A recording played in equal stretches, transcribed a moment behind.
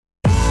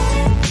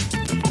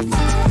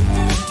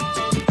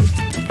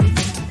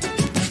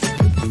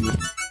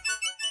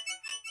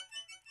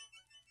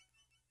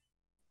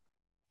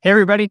Hey,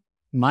 everybody.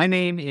 My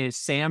name is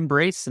Sam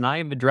Brace, and I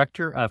am the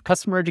Director of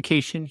Customer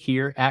Education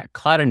here at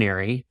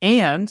Cloudinary.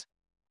 And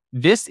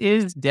this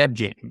is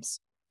DevJams.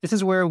 This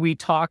is where we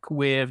talk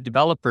with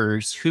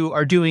developers who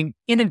are doing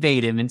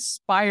innovative,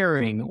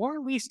 inspiring, or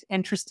at least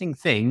interesting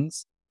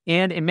things.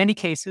 And in many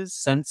cases,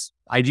 since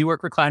I do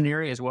work for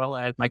Cloudinary as well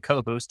as my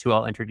co-host, who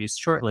I'll introduce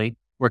shortly,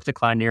 works at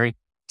Cloudinary,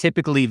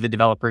 typically the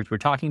developers we're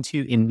talking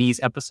to in these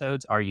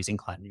episodes are using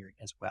Cloudinary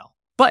as well.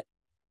 But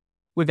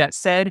with that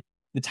said,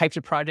 the types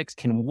of projects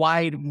can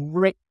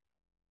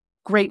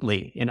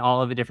greatly in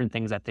all of the different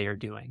things that they are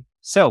doing.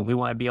 So we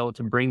want to be able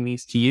to bring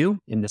these to you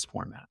in this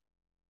format.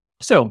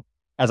 So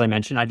as I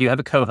mentioned, I do have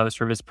a co-host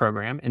for this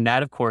program, and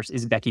that, of course,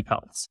 is Becky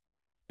Peltz.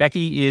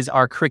 Becky is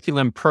our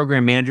curriculum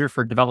program manager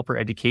for developer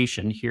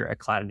education here at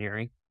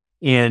Cloudinary.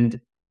 And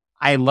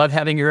I love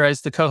having her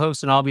as the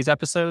co-host in all these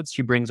episodes.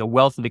 She brings a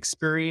wealth of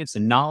experience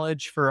and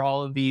knowledge for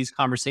all of these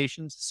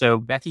conversations. So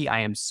Becky, I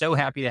am so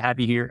happy to have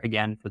you here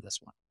again for this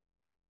one.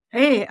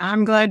 Hey,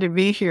 I'm glad to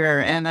be here.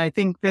 And I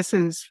think this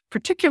is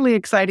particularly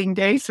exciting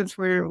day since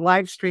we're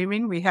live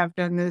streaming. We have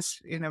done this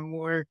in a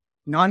more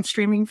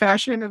non-streaming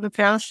fashion in the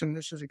past, and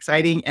this is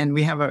exciting. And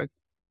we have a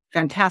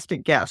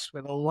fantastic guest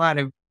with a lot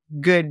of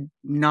good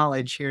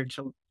knowledge here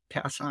to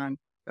pass on.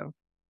 So,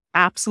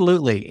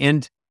 Absolutely.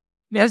 And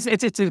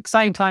it's an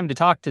exciting time to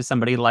talk to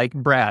somebody like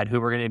Brad,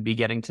 who we're going to be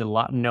getting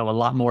to know a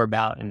lot more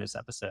about in this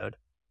episode.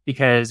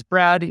 Because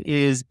Brad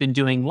has been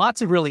doing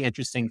lots of really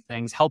interesting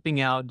things, helping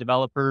out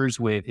developers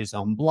with his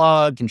own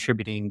blog,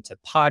 contributing to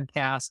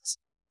podcasts,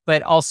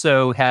 but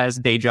also has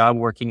a day job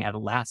working at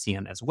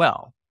Atlassian as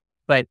well.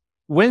 But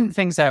one of the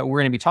things that we're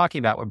going to be talking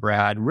about with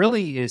Brad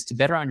really is to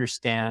better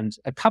understand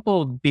a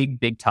couple of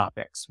big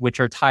topics, which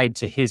are tied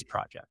to his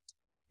project.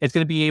 It's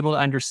going to be able to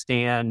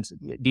understand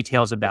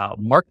details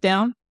about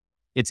Markdown.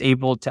 It's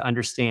able to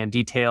understand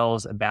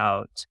details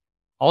about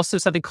also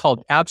something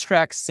called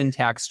abstract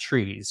syntax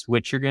trees,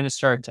 which you're going to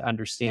start to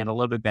understand a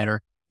little bit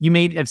better. You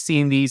may have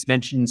seen these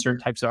mentioned in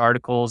certain types of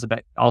articles,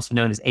 about also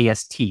known as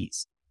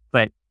ASTs.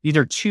 But these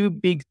are two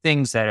big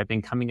things that have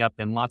been coming up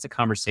in lots of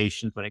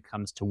conversations when it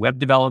comes to web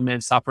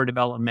development, software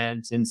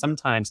development, and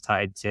sometimes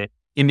tied to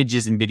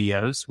images and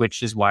videos,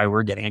 which is why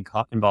we're getting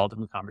involved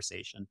in the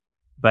conversation.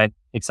 But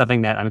it's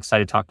something that I'm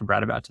excited to talk to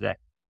Brad about today.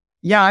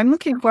 yeah, I'm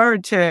looking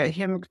forward to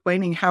him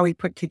explaining how he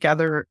put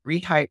together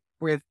Rehype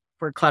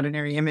for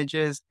Cloudinary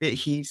Images.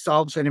 He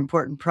solves an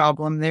important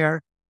problem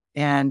there.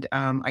 And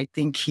I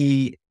think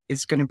he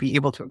is going to be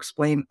able to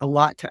explain a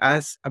lot to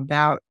us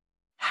about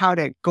how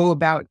to go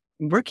about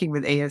working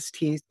with ASTs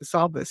to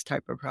solve this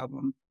type of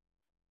problem.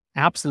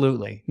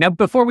 Absolutely. Now,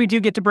 before we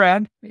do get to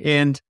Brad,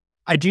 and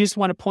I just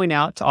want to point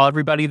out to all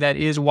everybody that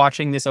is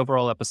watching this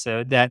overall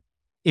episode that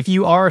if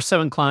you are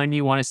so inclined,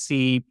 you want to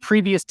see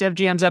previous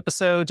DevJams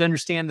episodes,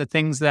 understand the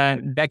things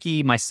that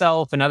Becky,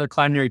 myself, and other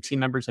Cloudinary team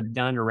members have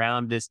done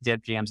around this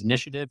DevJams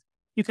initiative,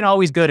 you can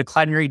always go to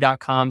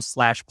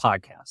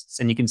cloudinary.com/podcasts.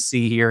 And you can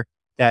see here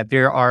that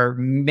there are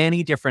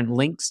many different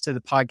links to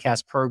the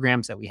podcast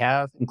programs that we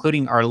have,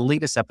 including our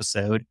latest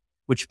episode,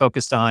 which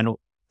focused on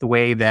the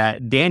way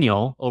that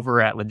Daniel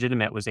over at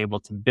Legitimate was able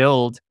to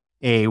build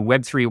a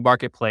Web3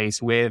 marketplace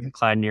with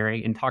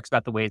Cloudinary, and talks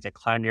about the ways that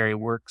Cloudinary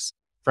works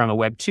from a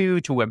Web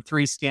 2 to Web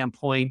 3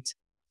 standpoint.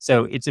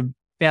 So it's a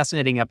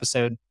fascinating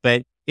episode,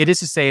 but it is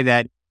to say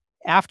that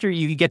after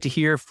you get to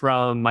hear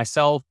from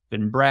myself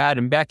and Brad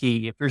and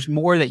Becky, if there's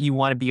more that you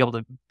want to be able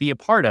to be a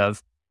part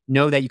of,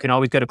 know that you can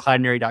always go to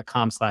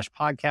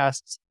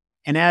cloudinary.com/podcasts.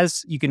 And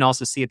as you can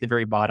also see at the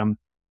very bottom,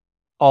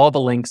 all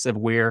the links of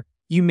where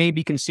you may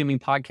be consuming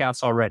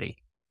podcasts already.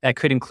 That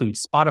could include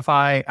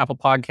Spotify, Apple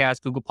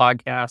Podcasts, Google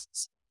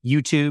Podcasts,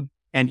 YouTube,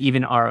 and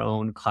even our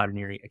own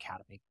Cloudinary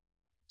Academy.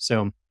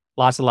 So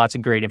lots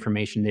of great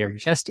information there,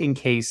 just in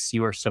case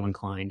you are so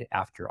inclined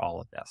after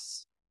all of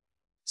this.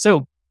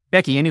 So,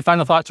 Becky, any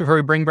final thoughts before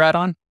we bring Brad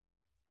on?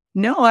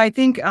 No, I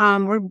think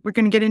we're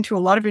going to get into a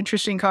lot of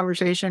interesting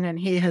conversation, and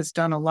he has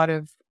done a lot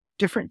of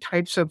different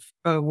types of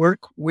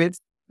work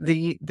with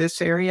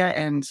this area,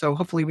 and so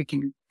hopefully we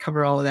can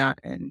cover all of that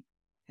and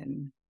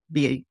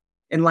be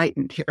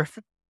enlightened here.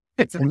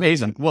 It's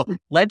amazing. Well,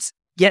 let's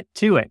get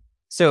to it.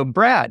 So,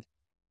 Brad,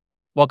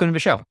 welcome to the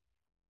show.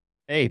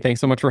 Hey, thanks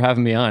so much for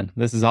having me on.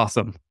 This is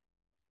awesome.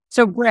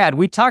 So, Brad,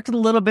 we talked a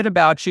little bit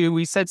about you.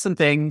 We said some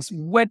things.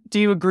 What do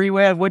you agree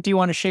with? What do you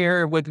want to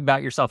share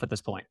about yourself at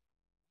this point?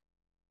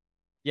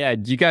 Yeah,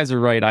 you guys are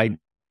right.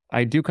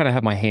 I do kind of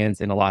have my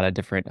hands in a lot of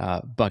different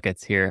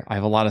buckets here. I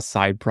have a lot of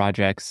side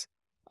projects.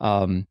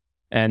 And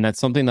that's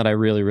something that I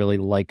really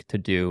like to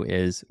do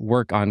is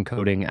work on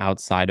coding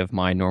outside of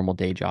my normal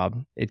day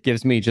job. It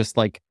gives me just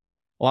like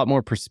a lot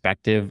more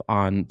perspective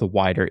on the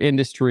wider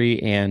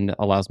industry and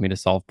allows me to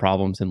solve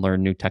problems and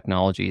learn new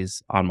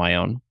technologies on my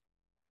own.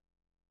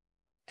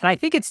 And I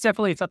think it's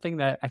definitely something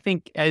that I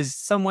think as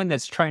someone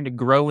that's trying to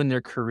grow in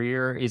their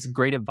career is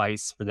great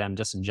advice for them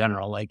just in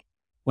general. Like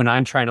when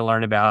I'm trying to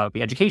learn about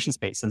the education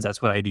space, since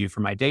that's what I do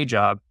for my day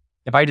job,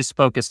 if I just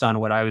focused on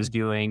what I was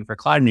doing for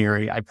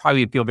Cloudinary, I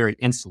probably feel very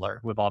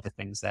insular with all the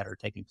things that are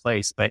taking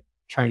place. But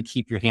trying to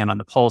keep your hand on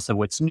the pulse of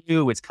what's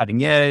new, what's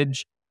cutting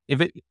edge,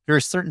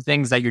 there's certain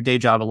things that your day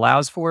job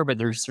allows for, but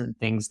there's certain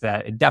things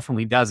that it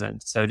definitely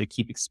doesn't. So to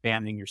keep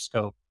expanding your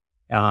scope,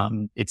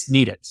 it's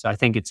needed. So I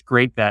think it's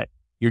great that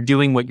you're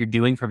doing what you're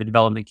doing for the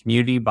development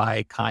community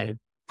by kind of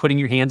putting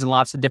your hands in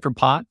lots of different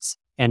pots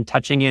and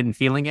touching it and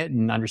feeling it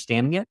and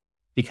understanding it,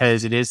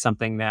 because it is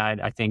something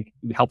that I think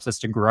helps us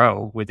to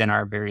grow within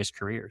our various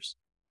careers.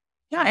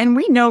 Yeah, and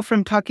we know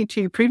from talking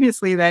to you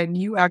previously that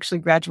you actually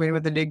graduated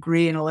with a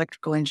degree in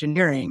electrical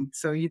engineering.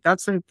 So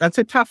that's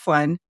a tough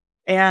one.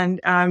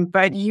 And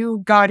but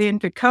you got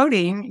into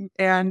coding.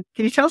 And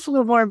can you tell us a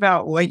little more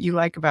about what you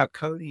like about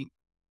coding?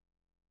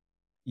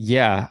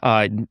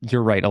 Yeah,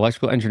 you're right.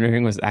 Electrical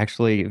engineering was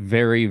actually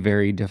very,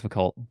 very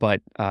difficult.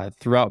 But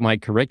throughout my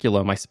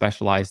curriculum, I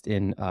specialized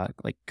in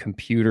like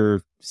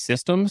computer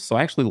systems. So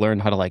I actually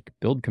learned how to like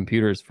build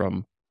computers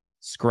from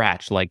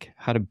scratch, like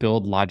how to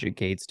build logic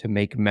gates to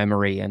make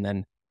memory and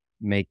then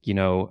make,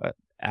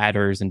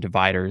 adders and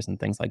dividers and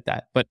things like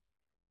that. But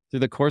through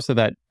the course of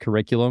that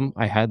curriculum,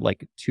 I had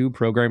like two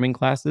programming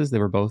classes. They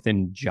were both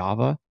in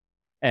Java.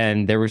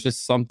 And there was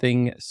just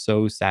something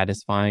so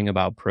satisfying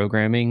about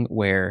programming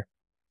where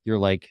you're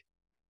like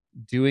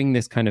doing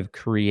this kind of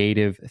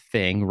creative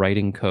thing,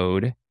 writing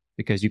code,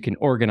 because you can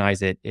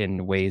organize it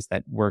in ways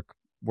that work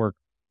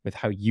with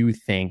how you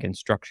think and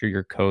structure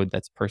your code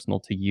that's personal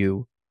to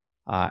you.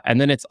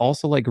 And then it's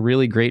also like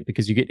really great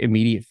because you get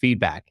immediate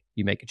feedback.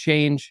 You make a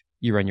change,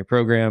 you run your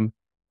program,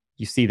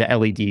 you see the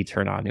LED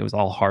turn on. It was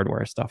all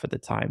hardware stuff at the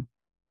time.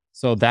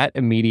 So that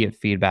immediate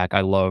feedback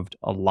I loved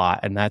a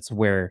lot. And that's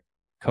where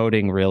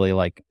coding really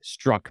like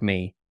struck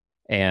me.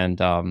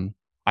 And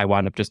I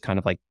wound up just kind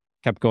of like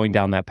kept going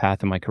down that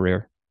path in my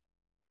career.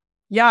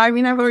 Yeah, I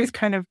mean, I've always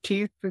kind of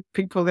teased with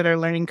people that are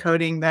learning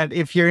coding that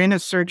if you're in a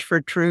search for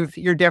truth,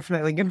 you're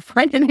definitely going to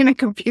find it in a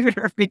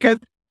computer, because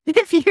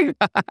if you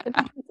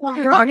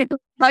wrong, it'll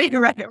tell you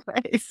right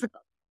away.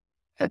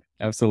 So.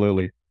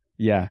 Absolutely.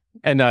 Yeah.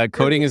 And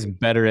coding is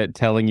better at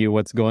telling you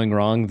what's going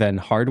wrong than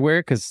hardware,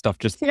 because stuff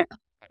just, Yeah,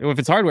 if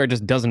it's hardware, it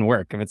just doesn't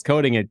work. If it's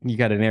coding, you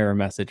got an error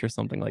message or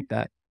something like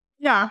that.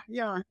 yeah,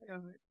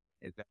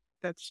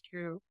 that's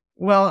true.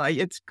 Well,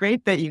 it's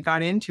great that you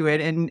got into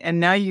it, and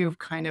now you've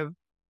kind of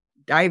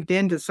dived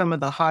into some of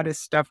the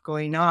hottest stuff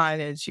going on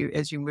as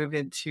you move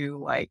into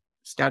like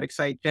static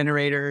site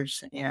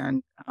generators,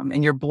 and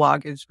your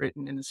blog is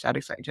written in a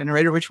static site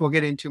generator, which we'll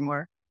get into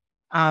more.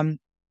 Um,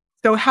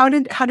 so how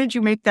did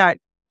you make that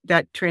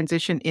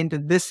transition into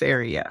this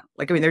area?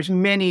 Like, I mean, there's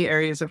many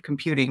areas of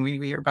computing. We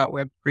hear about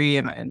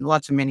Web3 and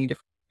lots of many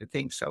different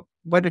things. So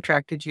what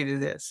attracted you to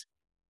this?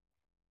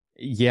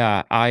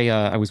 Yeah,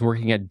 I was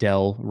working at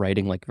Dell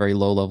writing like very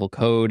low level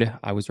code.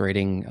 I was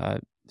writing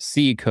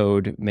C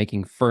code,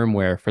 making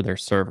firmware for their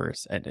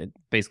servers, and it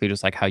basically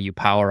just like how you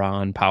power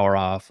on, power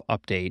off,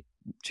 update,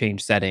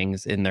 change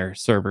settings in their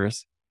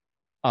servers.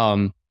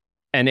 Um,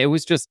 and it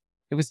was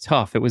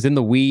tough. It was in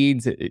the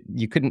weeds.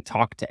 You couldn't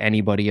talk to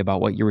anybody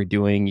about what you were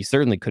doing. You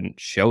certainly couldn't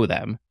show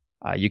them.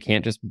 You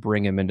can't just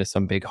bring them into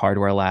some big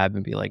hardware lab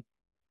and be like,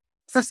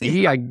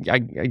 "See, I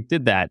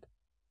did that."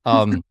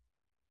 Um,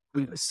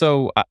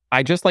 so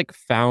I just like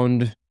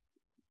found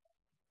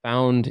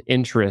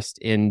interest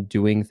in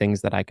doing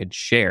things that I could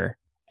share.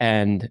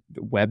 And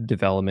web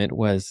development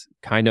was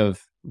kind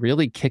of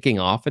really kicking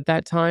off at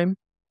that time.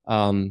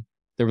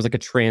 There was like a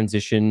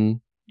transition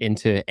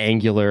into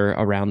Angular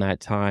around that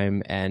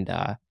time. And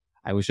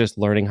I was just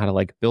learning how to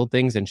like build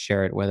things and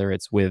share it, whether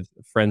it's with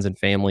friends and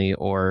family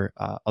or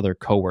other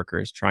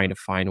coworkers, trying to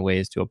find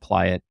ways to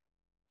apply it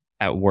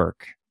at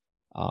work.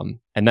 And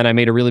then I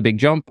made a really big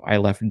jump. I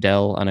left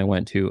Dell and I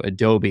went to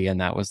Adobe,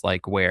 and that was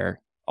like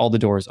where all the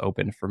doors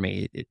opened for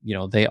me.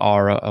 They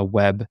are a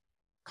web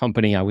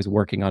company. I was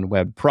working on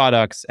web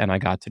products, and I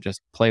got to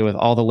just play with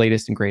all the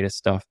latest and greatest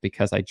stuff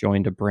because I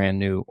joined a brand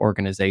new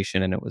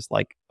organization, and it was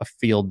like a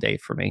field day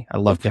for me. I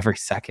loved every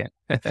second.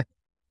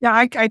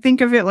 Yeah, I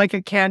think of it like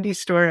a candy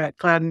store at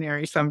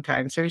Cloudinary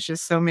sometimes. There's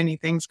just so many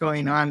things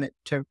going on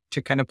to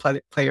kind of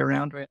play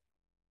around with.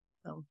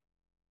 So.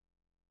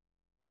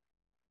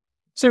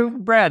 So,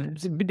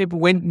 Brad,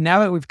 now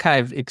that we've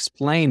kind of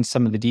explained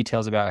some of the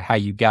details about how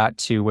you got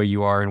to where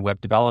you are in web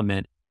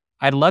development,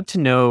 I'd love to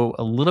know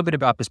a little bit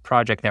about this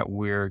project that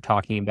we're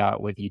talking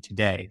about with you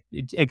today.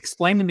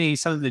 Explain to me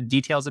some of the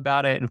details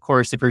about it. And of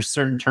course, if there's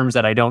certain terms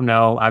that I don't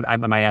know, I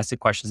might ask you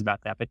questions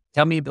about that. But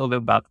tell me a little bit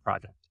about the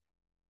project.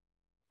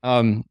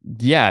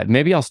 Yeah,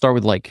 maybe I'll start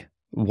with like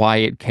why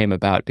it came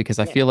about, because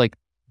I Yeah. feel like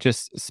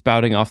just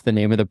spouting off the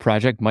name of the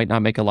project might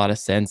not make a lot of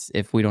sense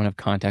if we don't have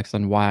context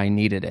on why I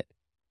needed it.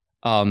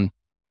 Um,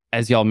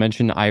 as y'all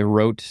mentioned, I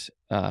wrote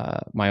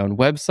my own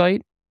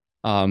website,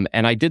 and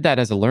I did that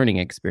as a learning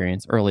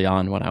experience early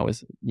on when I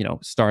was,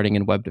 starting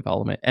in web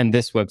development. And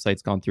this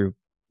website's gone through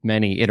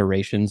many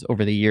iterations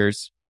over the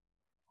years.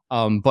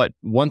 But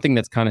one thing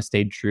that's kind of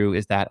stayed true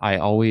is that I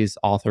always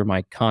author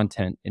my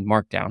content in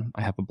Markdown.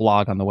 I have a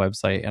blog on the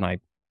website, and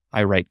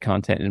I write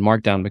content in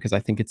Markdown because I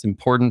think it's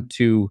important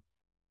to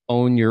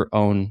own your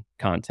own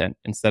content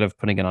instead of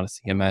putting it on a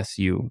CMS.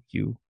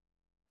 You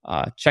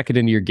check it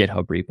into your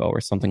GitHub repo or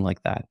something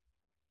like that.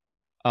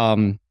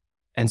 And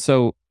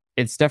so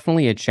it's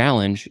definitely a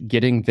challenge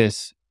getting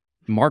this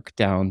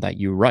markdown that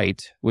you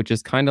write, which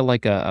is kind of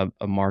like a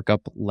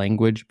markup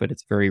language, but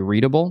it's very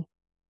readable,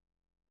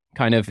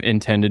 kind of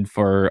intended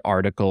for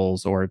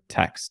articles or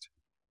text.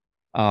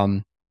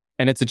 Um,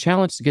 and it's a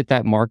challenge to get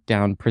that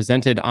markdown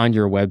presented on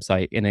your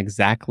website in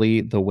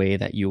exactly the way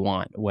that you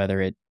want,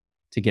 whether it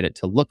to get it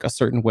to look a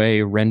certain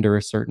way, render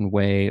a certain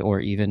way, or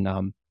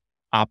even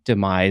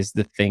optimize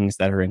the things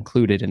that are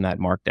included in that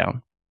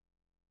markdown.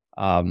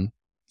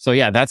 So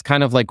yeah, that's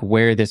kind of like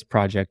where this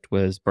project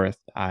was birthed.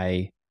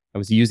 I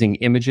was using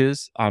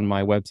images on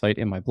my website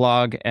in my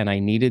blog, and I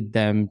needed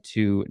them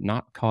to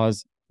not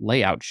cause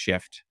layout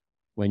shift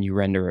when you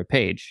render a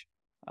page.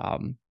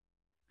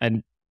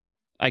 And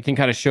I can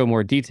kind of show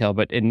more detail,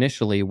 but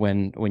initially,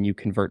 when you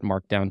convert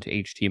Markdown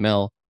to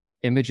HTML,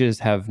 images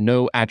have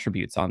no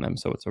attributes on them,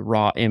 so it's a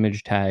raw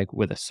image tag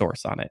with a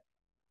source on it,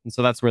 and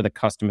so that's where the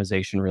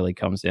customization really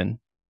comes in.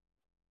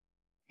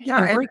 Yeah,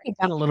 And and break it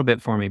down a little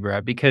bit for me,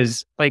 Brad,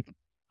 because like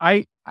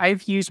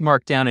I've used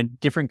Markdown in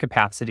different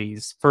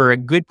capacities for a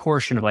good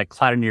portion of like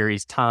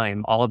Cloudinary's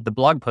time. All of the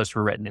blog posts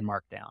were written in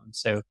Markdown,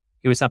 so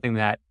it was something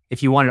that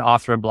if you wanted to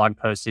author a blog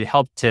post, it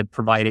helped to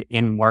provide it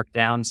in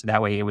Markdown, so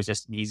that way it was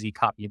just an easy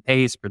copy and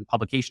paste for the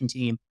publication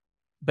team.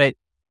 But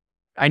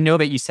I know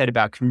that you said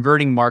about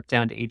converting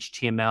Markdown to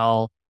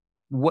HTML.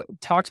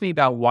 Talk to me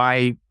about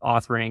why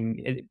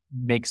authoring it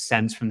makes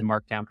sense from the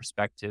Markdown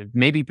perspective,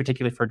 maybe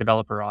particularly for a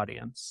developer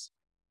audience.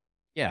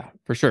 Yeah,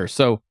 for sure.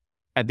 So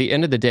at the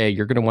end of the day,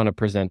 you're going to want to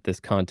present this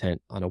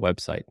content on a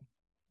website.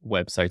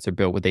 Websites are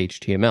built with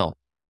HTML,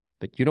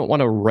 but you don't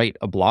want to write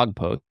a blog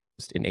post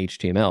in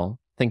HTML.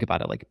 Think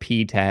about it like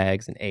P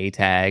tags and A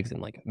tags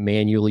and like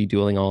manually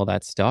doing all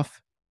that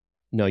stuff.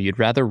 No, you'd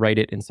rather write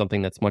it in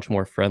something that's much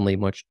more friendly,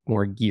 much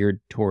more geared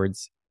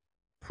towards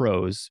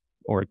prose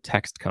or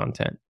text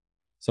content.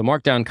 So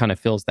Markdown kind of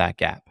fills that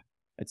gap.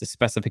 It's a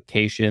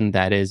specification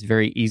that is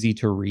very easy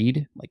to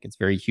read, like it's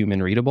very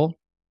human readable.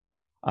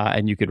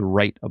 And you could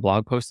write a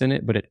blog post in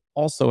it, but it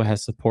also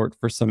has support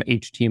for some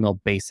HTML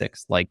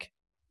basics like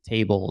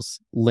tables,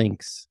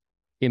 links,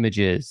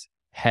 images,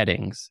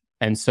 headings.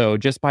 And so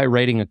just by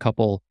writing a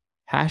couple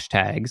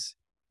hashtags,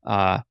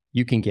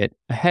 you can get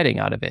a heading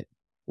out of it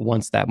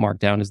once that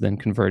markdown is then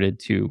converted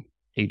to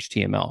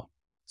HTML.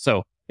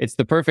 So it's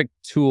the perfect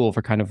tool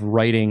for kind of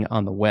writing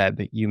on the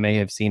web. You may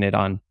have seen it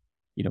on,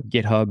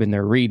 GitHub in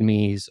their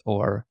READMEs,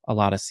 or a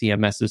lot of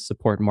CMSs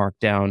support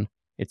Markdown.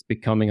 It's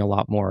becoming a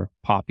lot more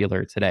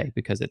popular today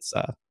because it's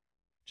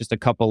just a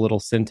couple little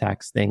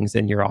syntax things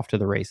and you're off to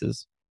the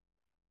races.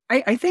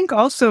 I think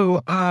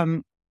also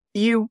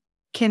you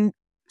can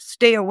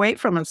stay away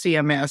from a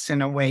CMS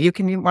in a way.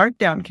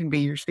 Markdown can be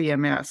your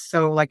CMS.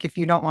 So like if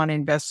you don't want to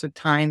invest the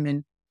time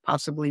and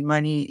possibly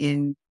money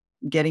in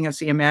getting a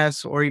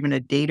CMS or even a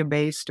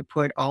database to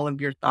put all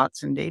of your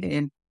thoughts and data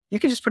in, you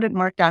can just put it in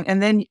Markdown.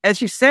 And then,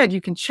 as you said, you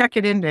can check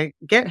it into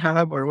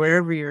GitHub or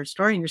wherever you're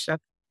storing your stuff.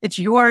 It's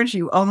yours.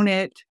 You own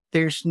it.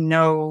 There's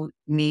no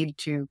need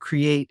to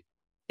create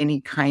any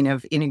kind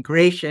of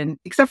integration,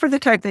 except for the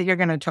type that you're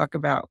going to talk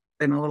about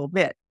in a little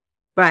bit.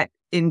 But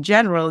in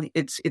general,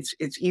 it's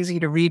easy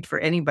to read for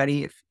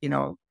anybody if,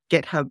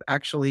 GitHub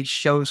actually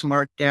shows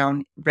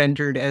Markdown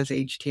rendered as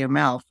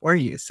HTML for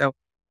you. So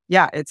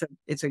yeah,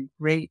 it's a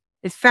great,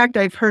 in fact,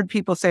 I've heard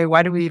people say,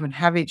 why do we even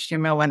have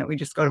HTML? Why don't we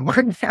just go to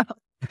Markdown?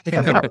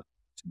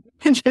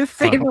 And just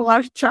save a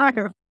lot of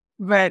time.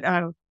 But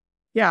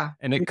yeah.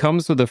 And it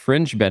comes with a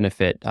fringe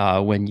benefit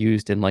when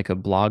used in like a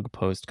blog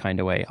post kind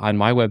of way. On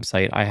my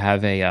website, I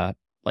have a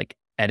like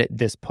edit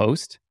this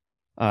post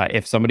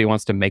if somebody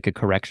wants to make a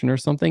correction or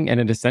something, and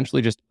it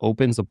essentially just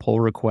opens a pull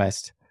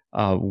request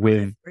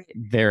with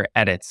their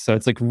edits. So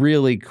it's like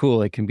really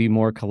cool. It can be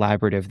more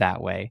collaborative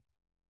that way.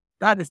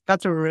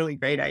 That's a really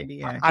great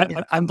idea.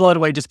 I'm blown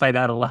away just by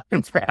that alone,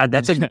 Brad.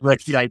 That's a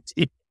great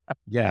idea.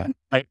 Yeah.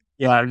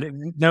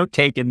 Note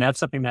taken. That's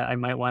something that I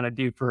might want to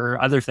do for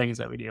other things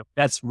that we do.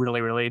 That's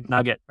really, really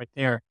nugget right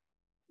there.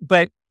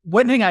 But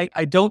one thing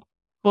I don't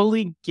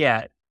fully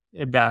get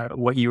about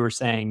what you were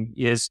saying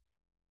is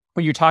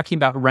when you're talking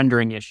about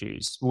rendering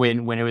issues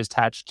when it was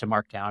attached to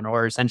Markdown,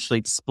 or essentially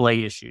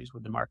display issues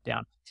with the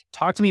Markdown.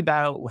 Talk to me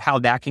about how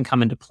that can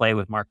come into play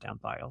with Markdown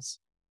files.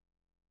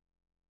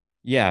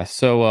 Yeah.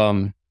 So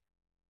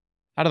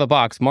out of the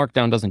box,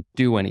 Markdown doesn't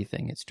do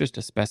anything. It's just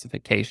a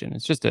specification.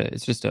 It's just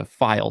a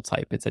file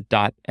type. It's a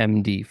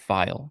 .md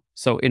file.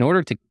 So in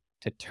order to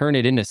turn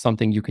it into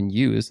something you can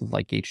use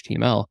like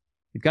HTML,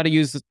 you've got to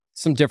use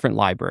some different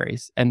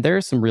libraries. And there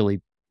are some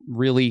really,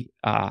 really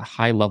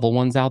high level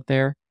ones out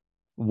there.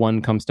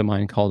 One comes to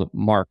mind called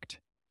Marked.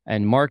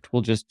 And Marked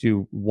will just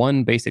do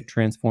one basic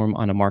transform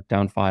on a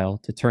Markdown file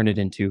to turn it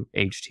into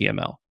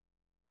HTML.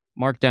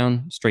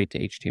 Markdown straight to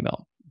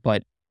HTML.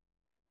 But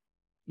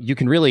you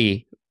can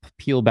really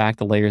peel back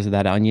the layers of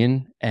that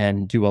onion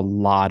and do a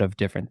lot of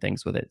different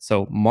things with it.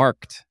 So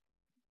Marked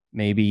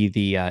may be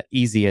the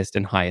easiest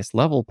and highest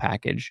level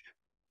package,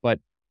 but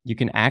you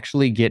can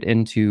actually get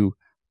into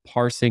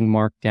parsing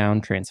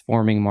Markdown,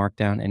 transforming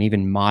Markdown, and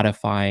even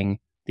modifying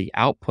the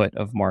output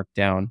of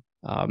Markdown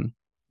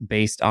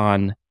based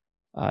on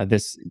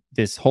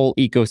this whole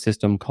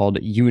ecosystem called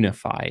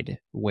Unified,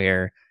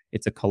 where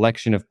it's a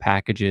collection of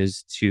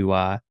packages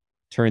to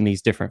turn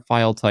these different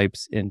file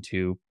types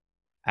into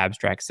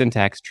abstract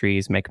syntax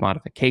trees, make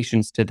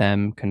modifications to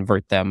them,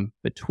 convert them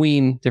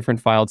between different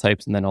file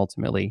types, and then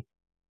ultimately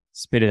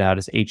spit it out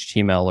as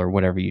HTML or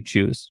whatever you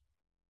choose.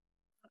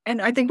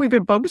 And I think we've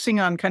been focusing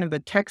on kind of the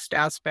text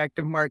aspect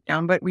of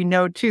Markdown, but we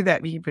know too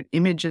that we can put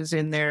images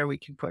in there. We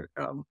can put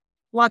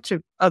lots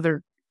of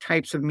other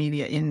types of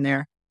media in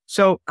there.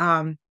 So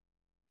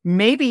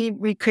maybe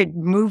we could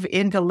move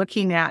into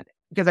looking at,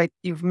 because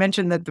you've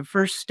mentioned that the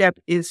first step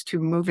is to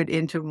move it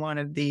into one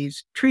of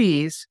these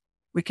trees.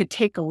 We could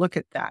take a look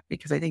at that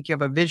because I think you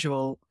have a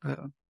visual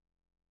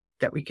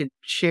that we could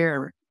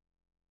share.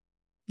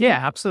 Yeah,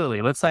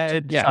 absolutely. Let's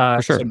for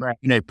sure. so Brad,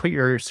 put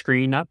your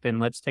screen up and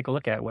let's take a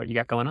look at what you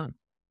got going on.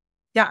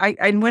 Yeah,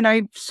 and when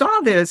I saw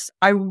this,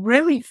 I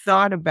really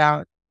thought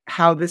about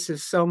how this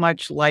is so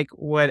much like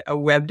what a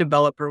web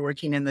developer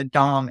working in the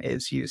DOM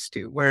is used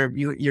to, where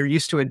you're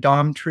used to a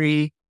DOM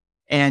tree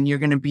and you're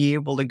going to be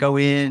able to go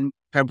in,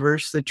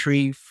 traverse the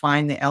tree,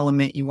 find the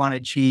element you want to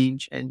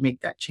change and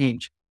make that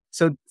change.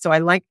 So I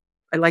like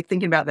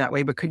thinking about it that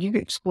way, but could you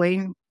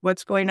explain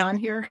what's going on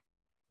here?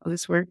 How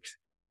this works?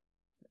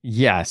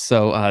 Yeah,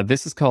 so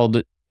this is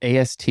called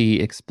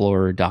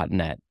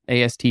ASTExplorer.net.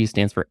 AST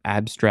stands for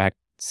Abstract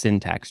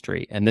Syntax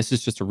Tree, and this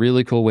is just a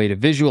really cool way to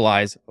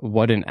visualize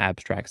what an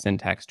abstract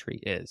syntax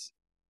tree is.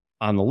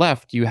 On the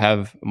left, you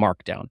have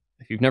Markdown.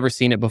 If you've never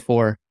seen it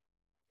before,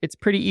 it's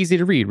pretty easy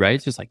to read, right?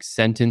 It's just like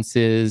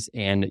sentences,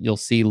 and you'll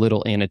see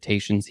little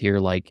annotations here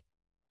like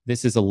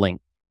this is a link.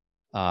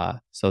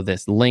 So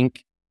this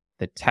link,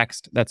 the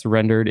text that's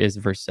rendered is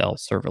Vercel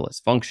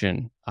serverless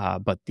function,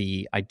 but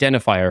the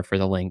identifier for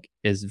the link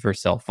is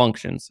Vercel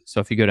functions. So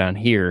if you go down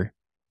here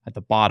at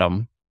the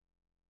bottom,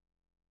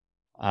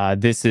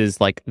 this is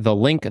like the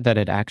link that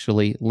it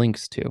actually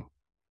links to.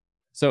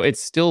 So it's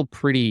still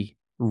pretty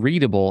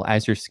readable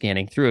as you're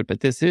scanning through it,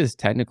 but this is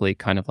technically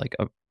kind of like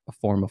a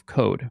form of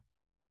code.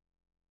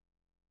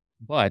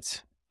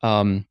 But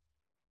in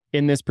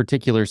this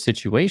particular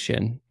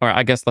situation, or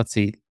I guess let's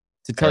see,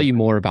 to tell you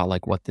more about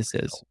like what this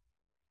is.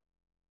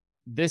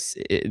 This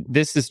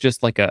is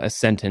just like a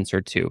sentence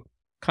or two,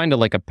 kind of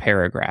like a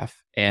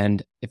paragraph.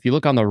 And if you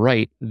look on the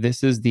right,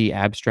 this is the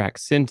abstract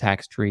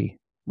syntax tree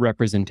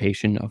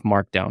representation of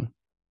Markdown.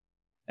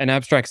 An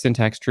abstract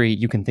syntax tree,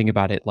 you can think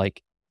about it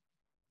like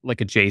a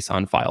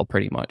JSON file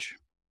pretty much.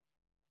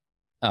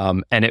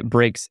 And it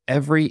breaks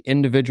every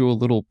individual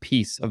little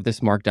piece of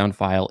this Markdown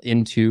file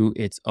into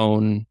its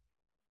own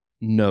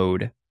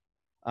node.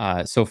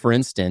 So for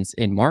instance,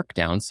 in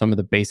Markdown, some of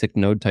the basic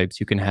node types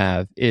you can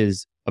have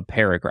is a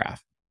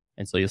paragraph.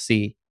 And so you'll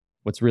see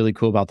what's really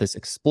cool about this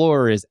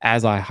Explorer is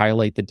as I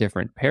highlight the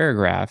different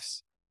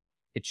paragraphs,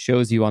 it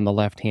shows you on the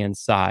left-hand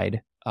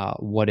side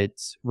what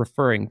it's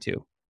referring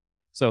to.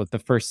 So the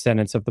first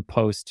sentence of the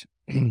post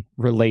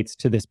relates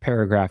to this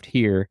paragraph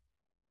here.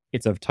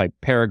 It's of type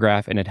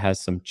paragraph, and it has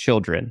some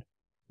children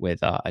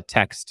with a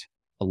text,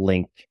 a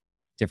link,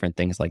 different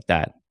things like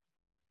that.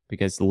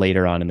 Because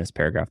later on in this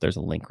paragraph, there's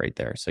a link right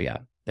there. So yeah,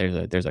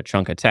 there's a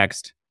chunk of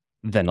text,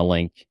 then a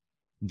link,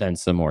 then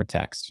some more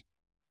text.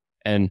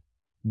 And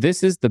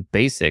this is the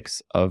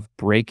basics of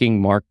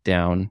breaking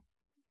Markdown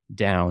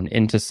down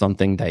into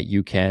something that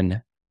you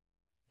can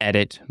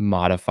edit,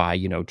 modify,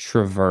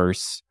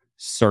 traverse,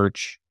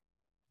 search,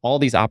 all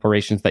these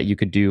operations that you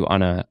could do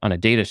on a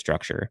data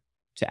structure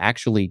to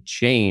actually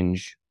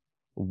change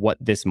what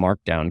this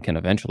Markdown can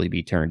eventually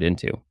be turned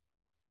into.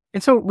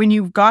 And so when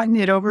you've gotten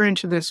it over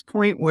into this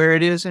point where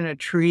it is in a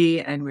tree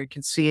and we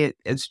can see it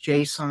as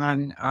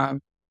JSON,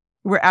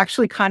 we're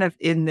actually kind of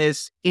in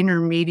this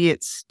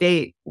intermediate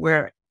state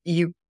where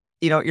you're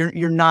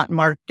not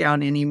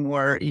Markdown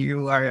anymore.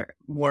 You are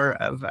more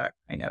of a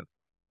kind of,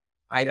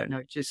 I don't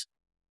know, just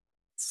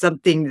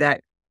something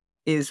that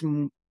is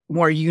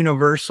more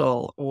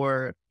universal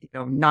or,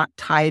 not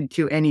tied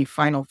to any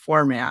final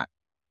format.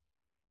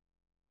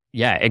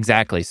 Yeah,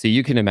 exactly. So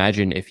you can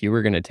imagine if you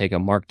were going to take a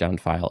Markdown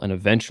file and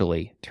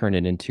eventually turn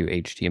it into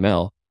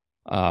HTML,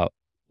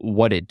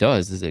 what it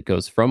does is it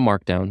goes from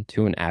Markdown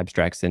to an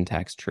abstract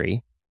syntax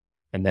tree.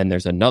 And then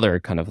there's another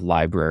kind of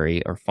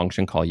library or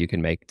function call you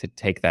can make to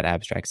take that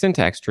abstract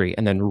syntax tree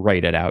and then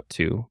write it out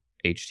to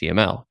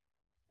HTML.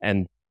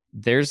 And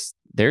there's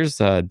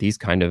these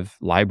kind of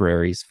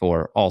libraries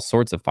for all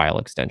sorts of file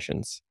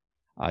extensions.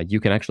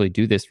 You can actually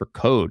do this for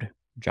code,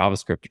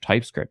 JavaScript or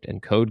TypeScript,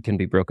 and code can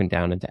be broken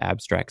down into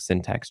abstract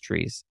syntax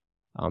trees.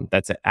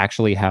 That's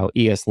actually how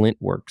ESLint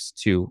works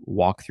to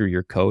walk through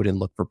your code and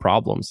look for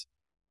problems.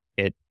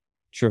 It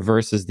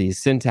traverses these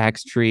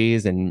syntax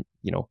trees and,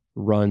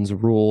 runs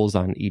rules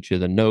on each of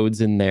the nodes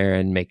in there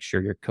and makes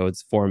sure your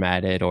code's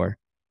formatted or,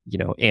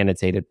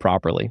 annotated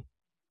properly.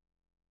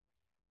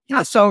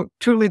 Yeah, so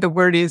truly the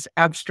word is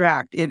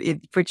abstract.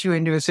 It puts you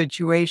into a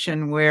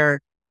situation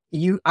where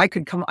I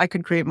could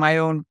create my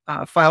own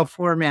file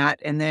format,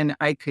 and then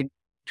I could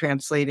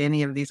translate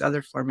any of these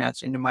other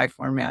formats into my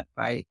format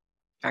by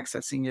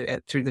accessing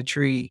it through the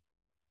tree.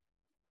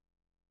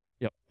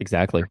 Yep,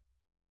 exactly.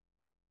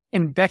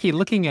 And Becky,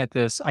 looking at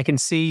this, I can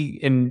see,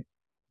 and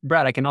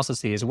Brad, I can also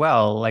see as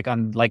well, like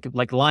on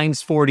like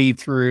lines 40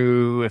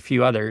 through a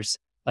few others,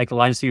 like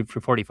lines through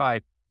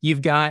 45,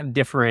 you've got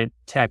different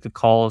type of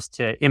calls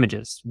to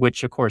images,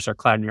 which of course are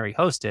Cloudinary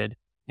hosted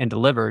and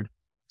delivered.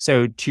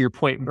 So to your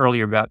point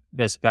earlier about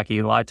this, Becky,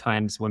 a lot of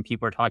times when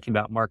people are talking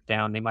about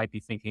Markdown, they might be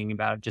thinking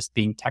about it just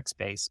being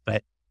text-based,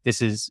 but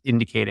this is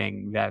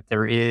indicating that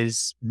there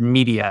is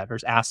media,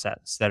 there's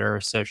assets that are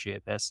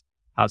associated with this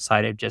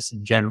outside of just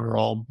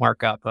general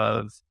markup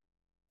of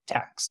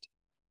text.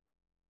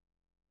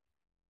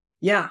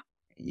 Yeah.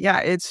 Yeah.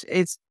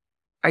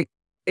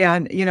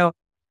 And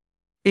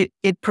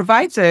it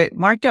provides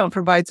Markdown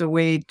provides a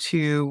way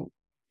to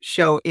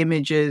show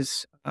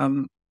images,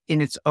 in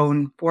its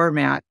own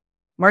format.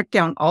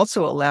 Markdown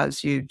also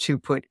allows you to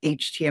put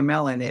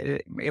HTML in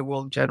it. It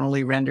will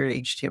generally render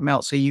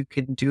HTML, so you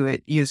can do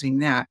it using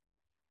that.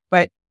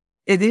 But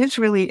it is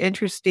really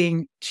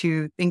interesting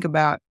to think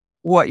about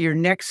what your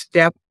next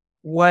step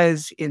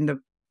was in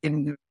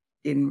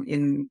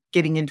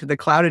getting into the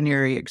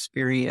Cloudinary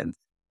experience.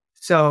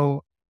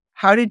 So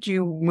how did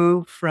you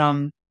move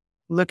from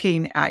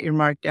looking at your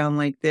Markdown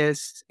like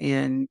this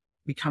and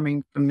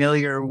becoming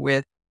familiar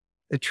with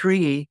the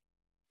tree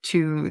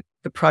to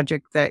the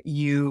project that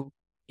you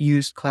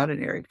used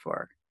Cloudinary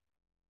for?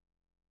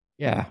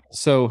 Yeah.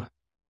 So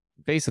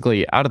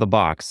basically, out of the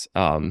box,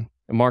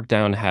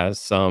 Markdown has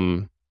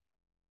some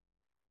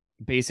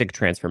basic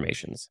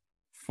transformations.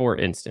 For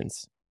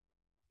instance,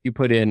 you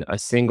put in a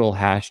single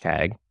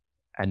hashtag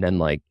and then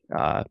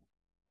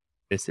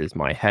this is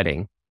my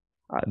heading.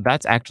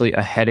 That's actually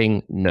a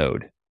heading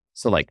node.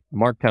 So like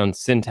Markdown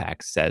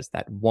syntax says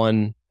that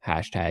one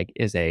hashtag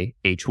is a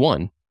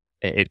H1.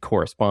 It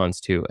corresponds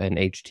to an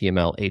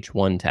HTML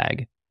H1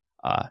 tag.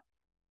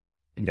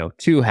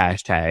 Two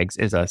hashtags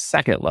is a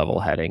second level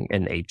heading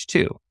in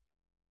H2.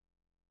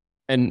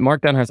 And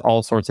Markdown has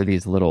all sorts of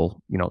these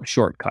little,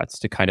 shortcuts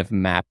to kind of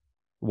map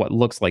what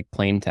looks like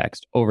plain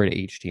text over to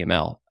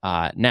HTML.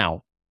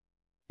 Now,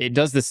 it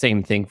does the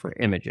same thing for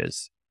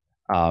images.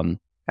 And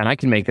I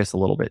can make this a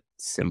little bit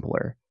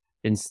simpler.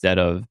 Instead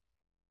of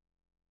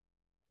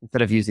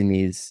using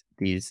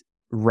these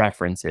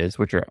references,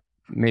 which are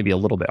maybe a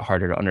little bit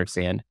harder to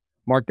understand,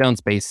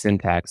 Markdown's base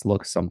syntax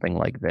looks something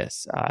like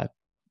this.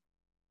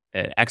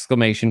 An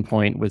exclamation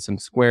point with some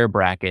square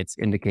brackets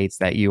indicates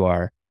that you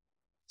are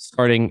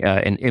starting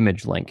an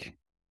image link.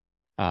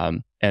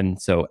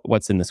 And so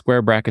what's in the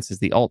square brackets is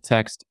the alt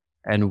text,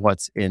 and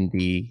what's in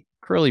the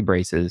curly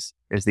braces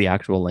is the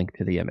actual link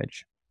to the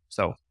image.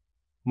 So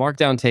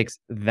Markdown takes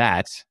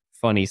that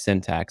funny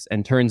syntax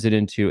and turns it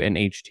into an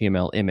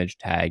HTML image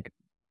tag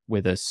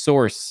with a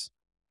source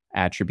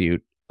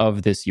attribute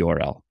of this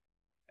URL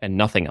and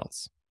nothing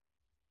else.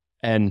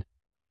 And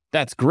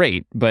that's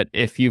great. But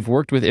if you've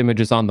worked with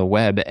images on the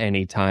web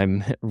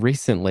anytime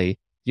recently,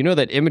 you know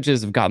that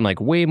images have gotten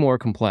way more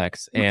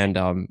complex,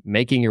 and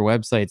making your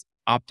websites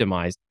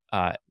optimized,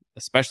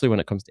 especially when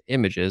it comes to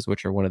images,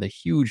 which are one of the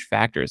huge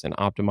factors in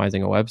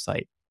optimizing a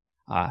website.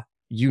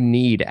 You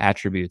need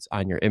attributes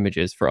on your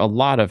images for a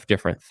lot of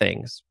different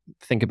things.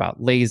 Think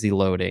about lazy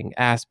loading,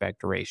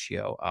 aspect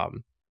ratio,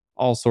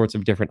 all sorts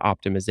of different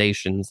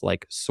optimizations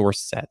like source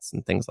sets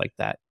and things like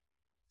that.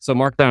 So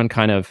Markdown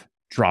kind of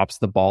drops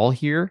the ball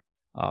here,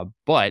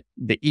 but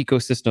the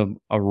ecosystem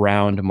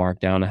around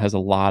Markdown has a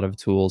lot of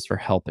tools for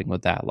helping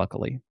with that,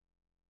 luckily.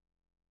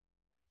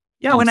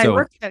 Yeah, when I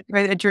look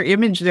at your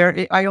image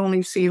there, I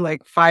only see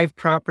 5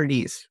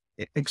 properties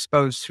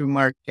exposed through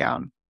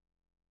Markdown.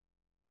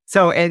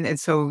 So, and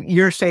so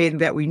you're saying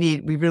that we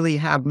really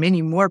have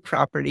many more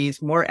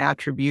properties, more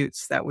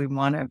attributes that we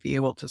want to be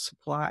able to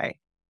supply.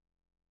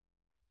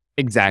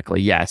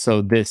 Exactly. Yeah.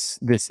 So this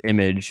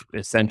image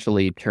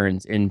essentially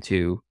turns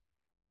into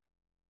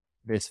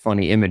this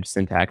funny image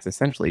syntax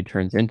essentially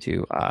turns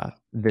into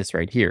this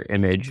right here,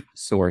 image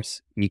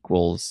source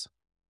equals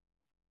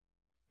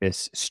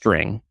this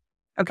string.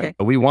 Okay.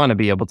 But we want to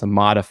be able to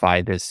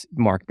modify this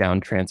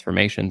Markdown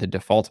transformation, the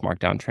default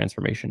Markdown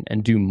transformation,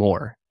 and do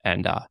more.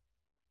 And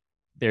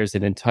there's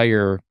an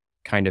entire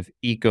kind of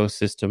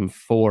ecosystem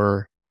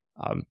for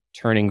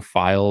turning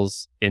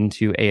files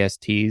into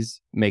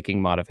ASTs,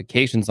 making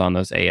modifications on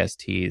those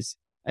ASTs,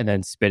 and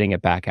then spitting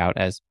it back out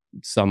as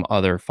some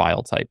other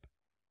file type.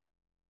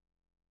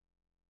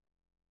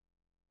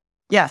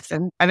 Yes.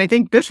 And I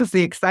think this is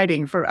the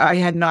exciting I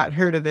had not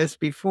heard of this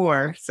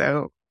before.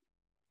 So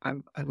I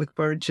look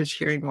forward to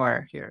hearing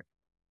more here.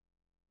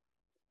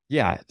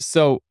 Yeah.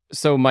 So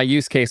my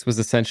use case was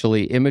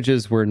essentially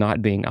images were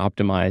not being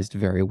optimized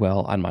very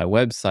well on my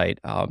website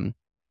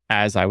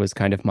as I was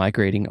kind of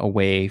migrating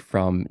away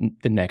from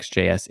the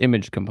Next.js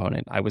image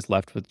component. I was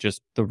left with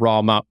just the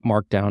raw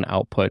Markdown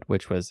output,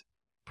 which was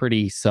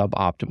pretty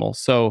suboptimal.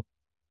 So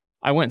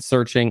I went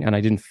searching and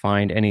I didn't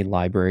find any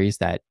libraries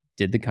that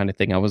did the kind of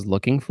thing I was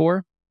looking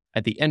for.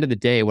 At the end of the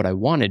day, what I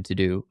wanted to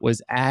do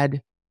was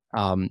add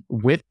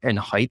width and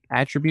height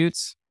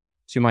attributes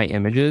to my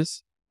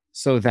images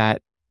so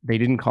that they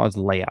didn't cause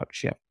layout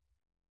shift.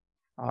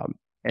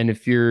 And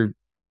if you're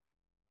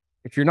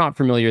if you're not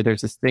familiar,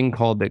 there's this thing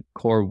called the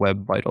Core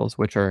Web Vitals,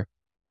 which are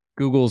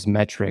Google's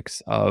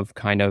metrics of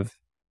kind of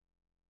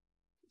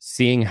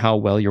seeing how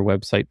well your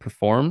website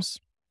performs.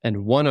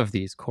 And one of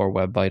these Core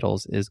Web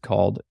Vitals is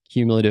called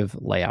cumulative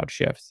layout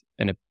shifts.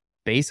 And it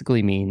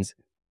basically means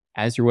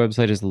as your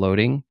website is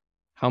loading,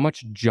 how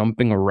much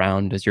jumping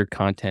around does your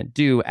content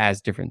do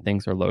as different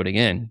things are loading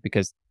in?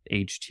 Because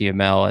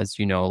HTML, as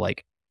you know,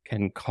 like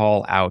can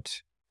call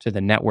out to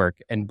the network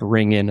and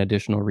bring in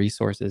additional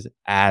resources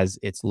as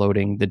it's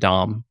loading the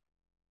DOM.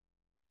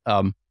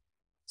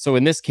 So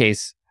in this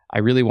case, I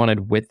really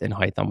wanted width and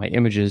height on my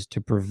images to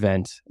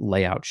prevent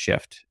layout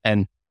shift.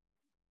 And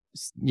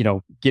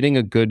getting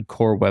a good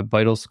Core Web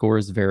Vitals score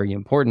is very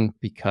important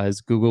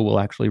because Google will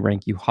actually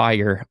rank you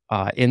higher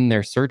in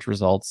their search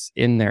results,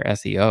 in their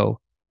SEO,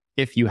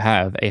 if you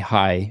have a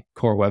high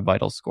Core Web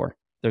Vitals score.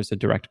 There's a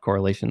direct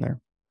correlation there.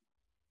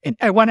 And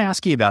I want to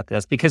ask you about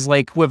this because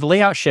like with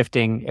layout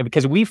shifting,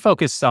 because we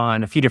focus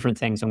on a few different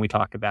things when we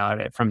talk about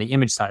it from the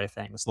image side of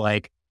things,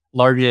 like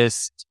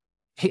largest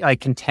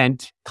like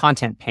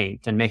content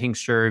paint and making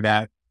sure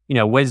that,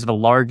 what is the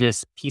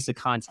largest piece of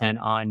content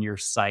on your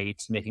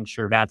site, making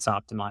sure that's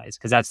optimized,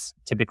 because that's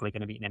typically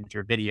going to be an image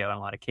or video in a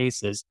lot of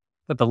cases.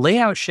 But the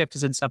layout shift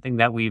isn't something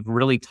that we've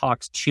really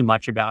talked too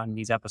much about in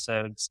these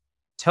episodes.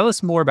 Tell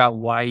us more about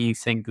why you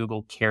think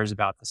Google cares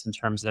about this in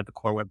terms of the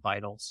Core Web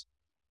Vitals.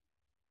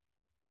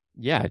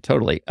 Yeah,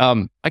 totally.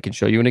 I can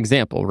show you an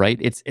example, right?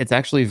 It's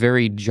actually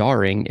very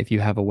jarring if you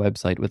have a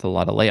website with a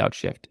lot of layout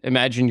shift.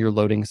 Imagine you're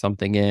loading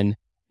something in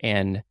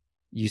and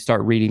you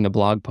start reading the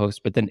blog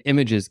post, but then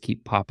images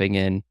keep popping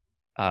in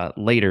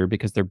later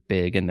because they're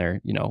big and they're,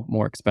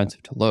 more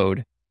expensive to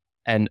load.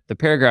 And the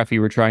paragraph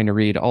you were trying to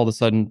read all of a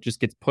sudden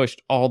just gets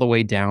pushed all the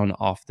way down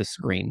off the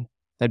screen.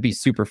 That'd be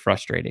super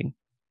frustrating.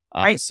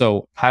 Right.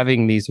 So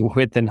having these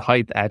width and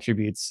height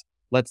attributes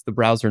lets the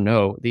browser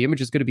know the image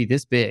is going to be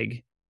this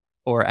big,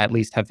 or at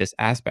least have this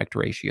aspect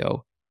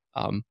ratio,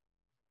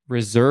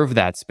 reserve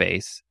that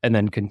space, and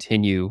then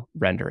continue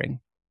rendering.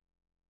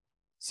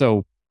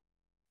 So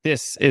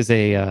this is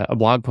a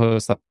blog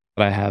post that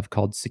I have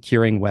called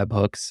Securing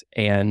Webhooks.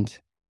 And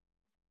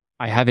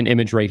I have an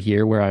image right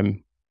here where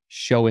I'm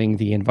showing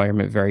the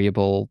environment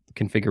variable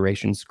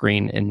configuration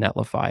screen in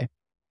Netlify.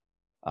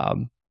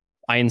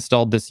 I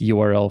installed this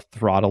URL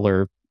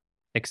throttler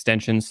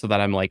extension so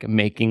that I'm like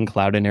making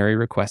Cloudinary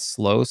requests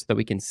slow so that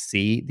we can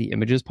see the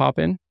images pop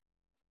in.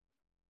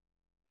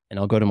 And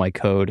I'll go to my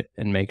code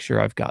and make sure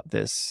I've got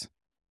this,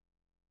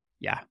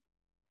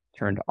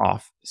 turned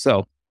off.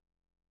 So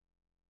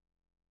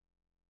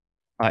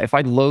if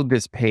I load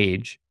this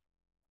page,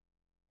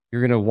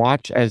 you're going to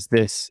watch as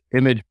this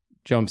image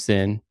jumps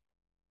in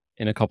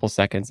a couple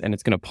seconds, and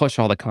it's going to push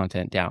all the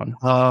content down.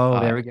 Oh,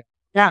 there we go.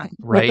 Yeah.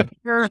 Right.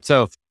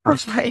 So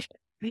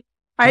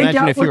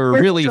imagine if you're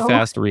a really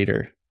fast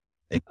reader.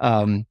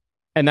 And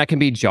that can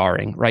be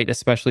jarring, right?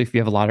 Especially if you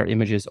have a lot of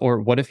images. Or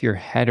what if your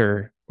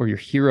header or your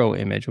hero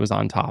image was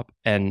on top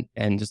and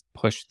just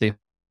push the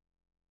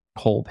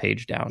whole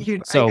page down?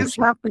 I just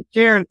have to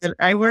share that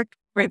I work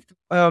with,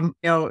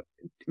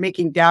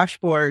 making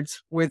dashboards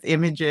with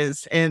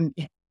images, and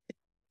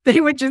they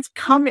would just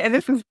come in.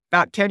 This was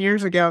about 10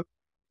 years ago.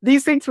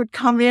 These things would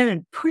come in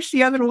and push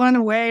the other one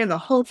away, and the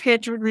whole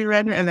page would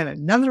re-render, and then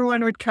another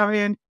one would come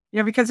in.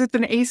 Because it's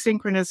an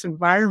asynchronous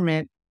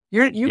environment,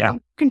 you have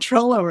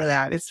control over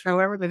that. It's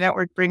however the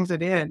network brings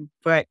it in,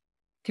 but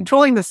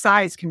controlling the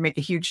size can make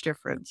a huge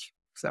difference.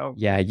 So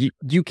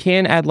you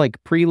can add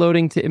like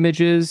preloading to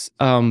images,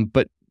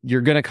 but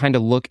you're going to kind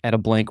of look at a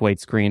blank white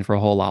screen for a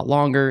whole lot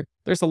longer.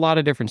 There's a lot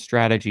of different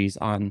strategies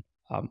on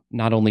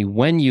not only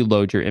when you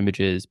load your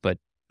images, but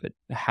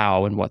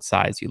how and what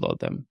size you load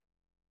them.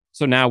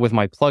 So now with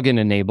my plugin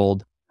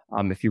enabled,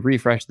 if you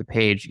refresh the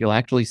page, you'll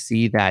actually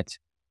see that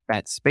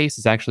space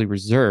is actually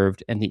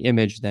reserved and the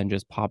image then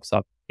just pops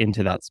up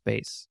into that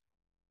space.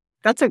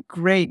 That's a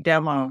great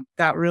demo.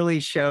 That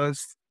really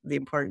shows the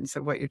importance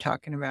of what you're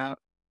talking about.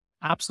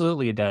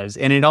 Absolutely, it does.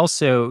 And it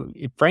also,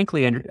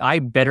 frankly, I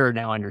better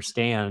now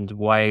understand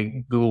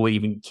why Google would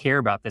even care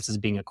about this as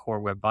being a Core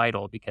Web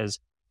Vital, because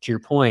to your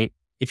point,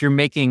 if you're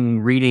making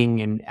reading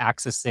and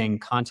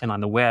accessing content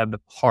on the web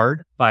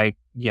hard by,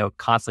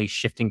 constantly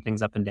shifting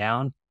things up and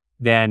down,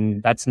 then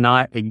that's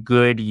not a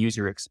good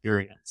user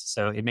experience.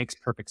 So it makes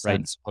perfect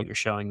sense what you're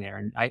showing there.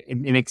 And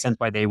it makes sense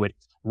why they would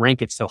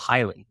rank it so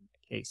highly in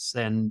that case.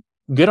 And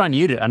good on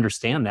you to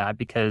understand that,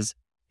 because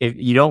if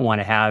you don't want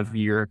to have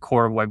your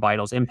Core Web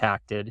Vitals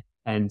impacted.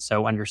 And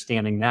so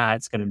understanding that,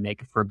 it's going to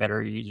make it for a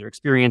better user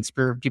experience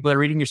for people that are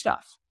reading your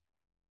stuff.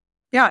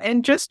 Yeah.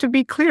 And just to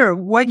be clear,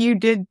 what you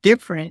did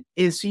different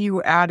is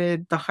you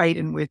added the height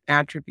and width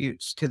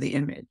attributes to the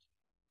image.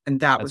 And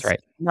that was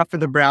enough for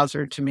the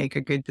browser to make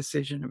a good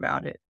decision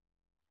about it.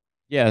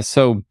 Yeah.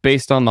 So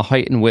based on the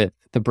height and width,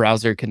 the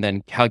browser can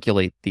then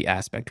calculate the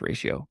aspect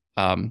ratio.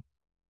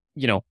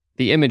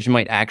 The image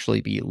might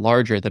actually be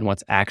larger than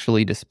what's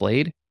actually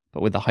displayed,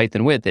 but with the height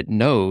and width, it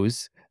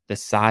knows the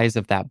size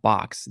of that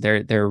box.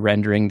 They're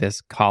rendering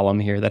this column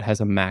here that has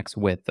a max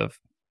width of,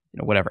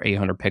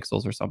 800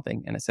 pixels or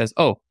something. And it says,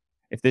 oh,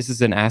 if this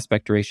is an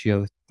aspect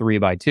ratio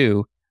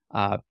 3:2,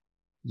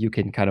 you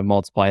can kind of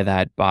multiply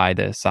that by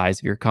the size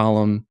of your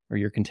column or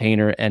your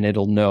container, and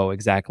it'll know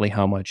exactly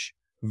how much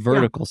Yeah.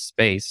 vertical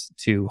space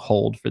to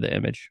hold for the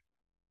image.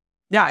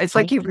 Yeah. It's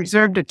like you've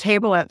reserved a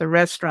table at the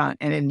restaurant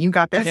and then you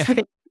got that Yeah.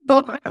 table.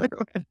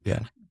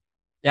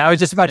 Yeah, I was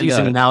just about to And, use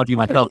an analogy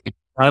myself.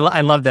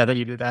 I love that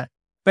you do that.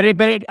 But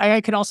I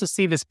can also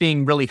see this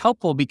being really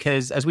helpful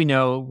because, as we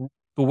know,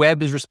 the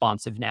web is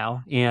responsive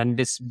now, and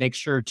this makes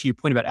sure, to your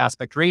point about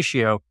aspect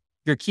ratio,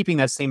 you're keeping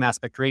that same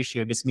aspect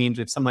ratio. This means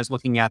if someone's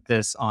looking at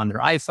this on their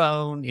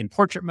iPhone in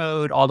portrait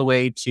mode, all the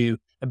way to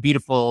a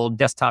beautiful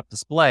desktop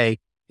display,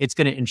 it's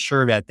going to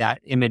ensure that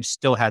that image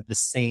still had the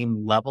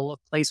same level of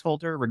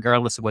placeholder,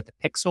 regardless of what the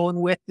pixel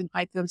and width and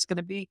height is going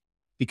to be,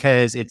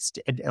 because it's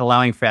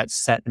allowing for that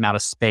set amount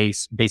of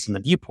space based on the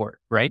viewport,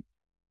 right?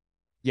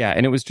 Yeah,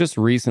 and it was just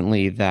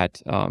recently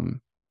that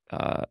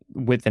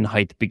width and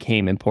height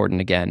became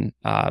important again.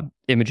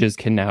 Images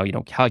can now,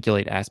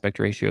 calculate aspect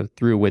ratio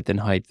through width and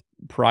height.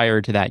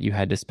 Prior to that, you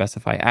had to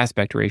specify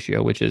aspect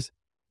ratio, which is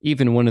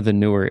even one of the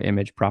newer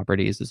image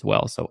properties as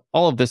well. So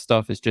all of this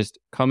stuff is just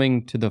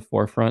coming to the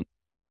forefront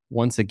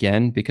once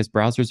again because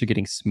browsers are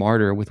getting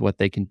smarter with what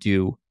they can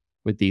do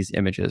with these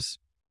images.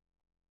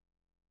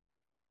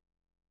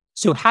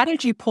 So how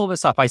did you pull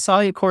this off? I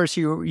saw, of course,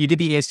 you did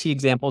the AST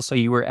example, so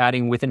you were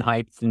adding width and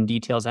height and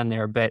details on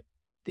there. But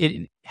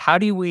how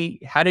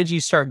did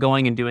you start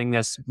going and doing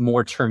this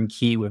more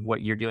turnkey with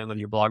what you're doing with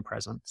your blog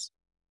presence?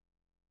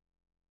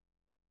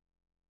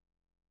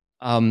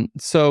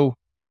 So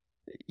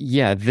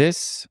yeah,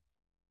 this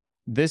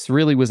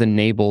really was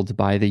enabled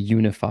by the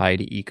unified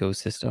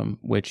ecosystem,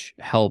 which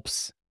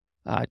helps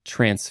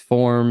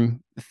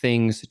transform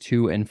things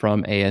to and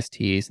from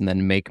ASTs and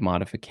then make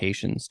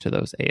modifications to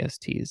those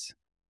ASTs.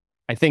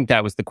 I think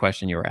that was the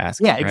question you were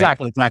asking. Yeah, right?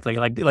 exactly.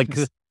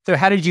 So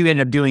how did you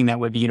end up doing that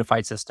with the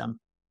unified system?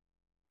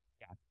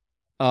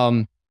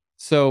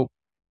 So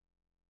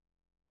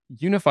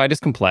unified is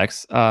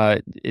complex.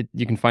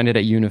 You can find it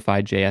at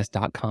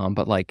unifiedjs.com,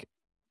 but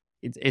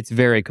it's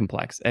very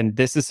complex. And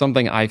this is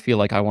something I feel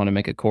like I want to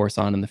make a course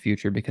on in the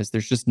future because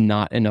there's just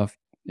not enough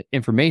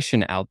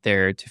information out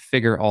there to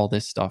figure all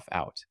this stuff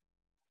out.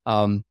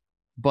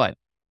 But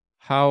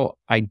how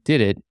I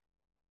did it,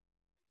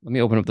 let me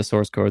open up the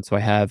source code so I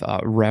have a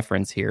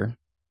reference here.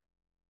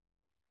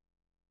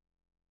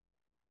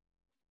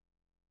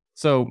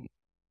 So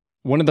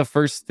one of the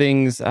first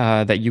things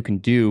that you can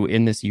do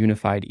in this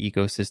unified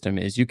ecosystem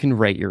is you can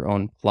write your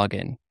own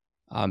plugin.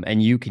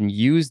 And you can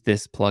use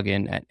this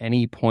plugin at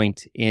any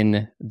point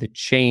in the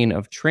chain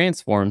of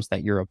transforms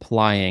that you're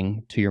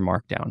applying to your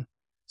Markdown.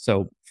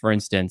 So, for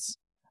instance,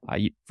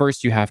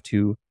 first you have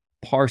to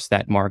parse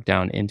that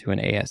Markdown into an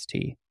AST,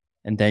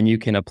 and then you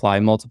can apply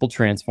multiple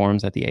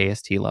transforms at the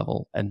AST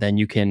level, and then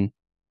you can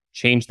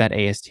change that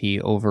AST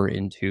over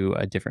into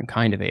a different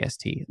kind of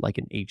AST, like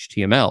an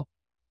HTML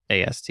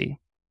AST.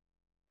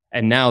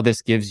 And now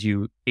this gives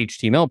you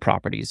HTML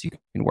properties you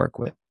can work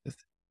with.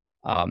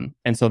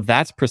 And so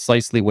that's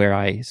precisely where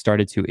I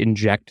started to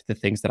inject the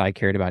things that I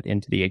cared about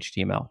into the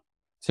HTML.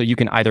 So you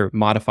can either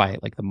modify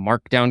it like the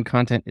Markdown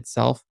content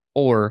itself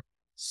or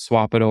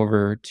swap it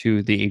over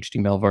to the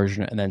HTML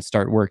version and then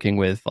start working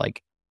with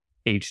like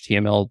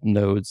HTML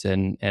nodes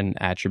and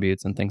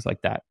attributes and things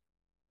like that.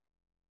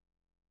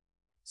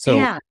 So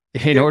Yeah.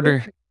 in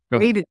order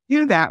way to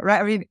do that,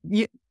 right? I mean,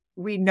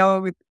 we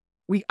know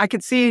I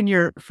could see in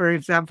your, for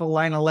example,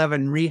 line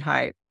 11,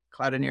 Reheight,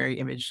 Cloudinary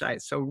image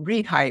size. So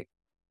Reheight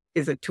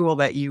is a tool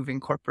that you've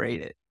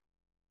incorporated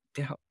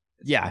to help.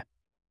 Yeah.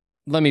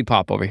 Let me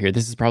pop over here.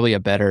 This is probably a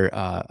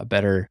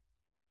better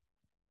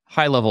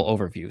high level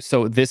overview.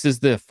 So this is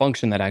the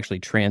function that actually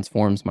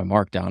transforms my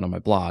Markdown on my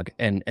blog.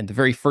 And the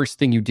very first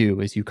thing you do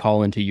is you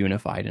call into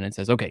Unified and it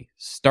says, okay,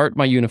 start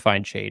my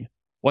Unified chain.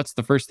 What's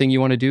the first thing you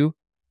want to do?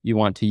 You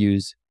want to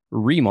use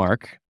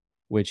Remark,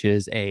 which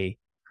is a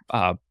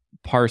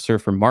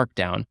parser for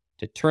Markdown,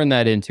 to turn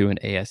that into an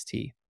AST.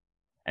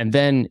 And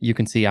then you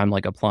can see I'm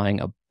like applying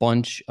a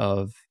bunch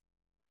of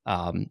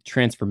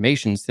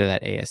transformations to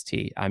that AST.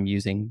 I'm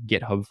using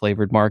GitHub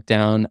flavored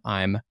Markdown.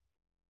 I'm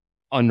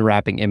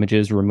unwrapping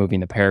images,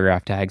 removing the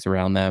paragraph tags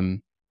around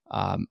them.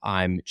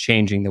 I'm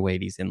changing the way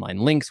these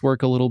inline links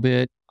work a little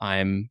bit.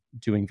 I'm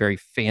doing very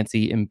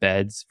fancy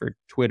embeds for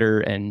Twitter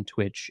and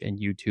Twitch and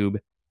YouTube.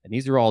 And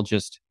these are all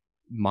just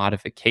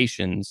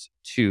modifications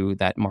to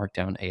that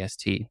Markdown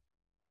AST.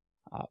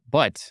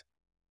 But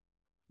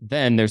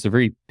then there's a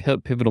very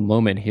pivotal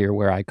moment here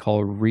where I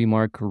call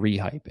Remark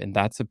Rehype. And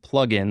that's a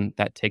plugin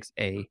that takes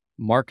a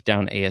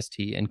Markdown AST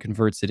and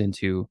converts it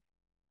into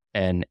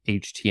an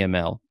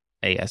HTML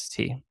AST.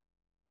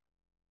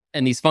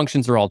 And these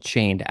functions are all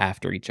chained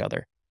after each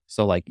other.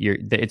 So like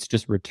it's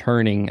just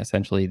returning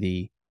essentially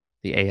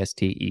the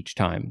AST each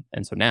time.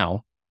 And so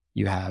now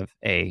you have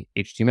a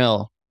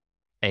HTML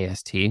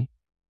AST.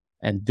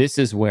 And this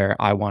is where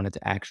I wanted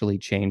to actually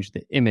change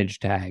the image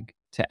tag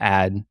to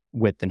add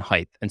width and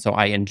height. And so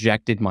I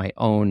injected my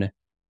own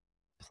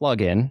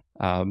plugin,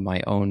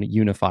 my own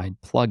unified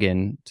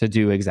plugin to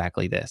do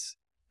exactly this.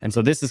 And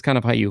so this is kind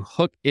of how you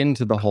hook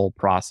into the whole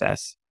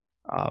process.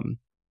 Um,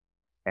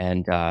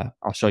 and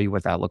I'll show you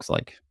what that looks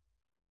like.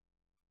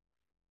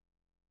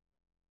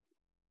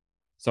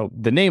 So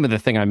the name of the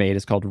thing I made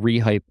is called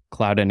Rehype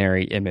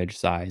Cloudinary Image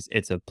Size.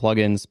 It's a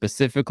plugin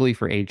specifically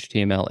for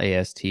HTML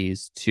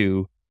ASTs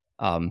to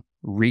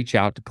reach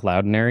out to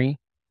Cloudinary,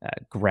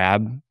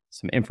 grab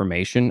some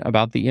information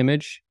about the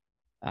image,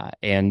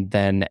 and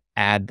then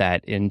add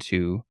that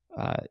into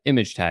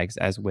image tags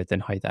as width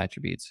and height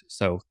attributes.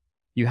 So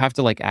you have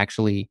to like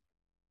actually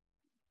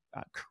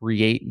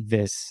create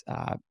this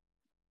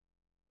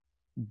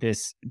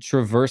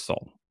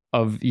traversal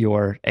of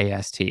your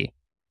AST.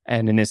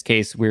 And in this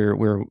case,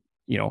 we're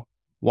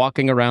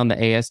walking around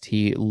the AST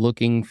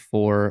looking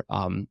for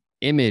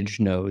image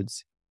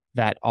nodes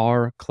that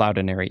are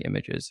Cloudinary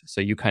images.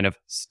 So you kind of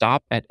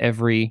stop at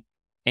every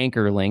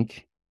anchor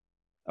link,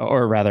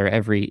 or rather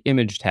every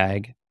image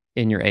tag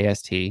in your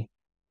AST,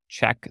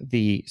 check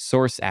the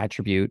source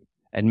attribute,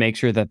 and make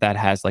sure that that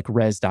has like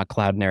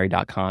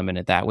res.cloudinary.com in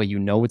it. That way, you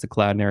know it's a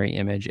Cloudinary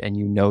image, and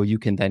you know you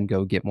can then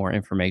go get more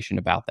information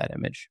about that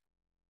image.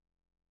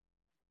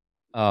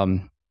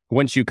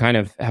 Once you kind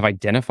of have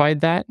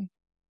identified that,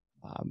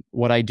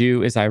 what I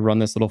do is I run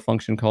this little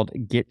function called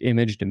get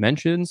image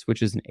dimensions,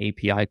 which is an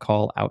API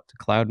call out to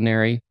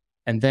Cloudinary,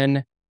 and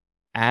then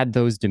add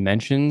those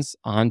dimensions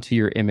onto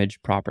your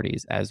image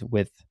properties as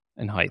width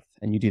and height.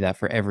 And you do that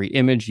for every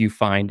image you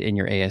find in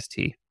your AST,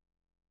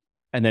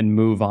 and then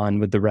move on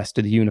with the rest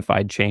of the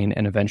unified chain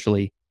and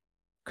eventually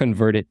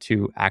convert it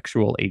to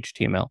actual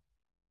HTML.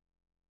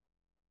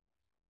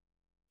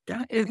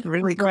 That is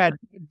really cool. Brad,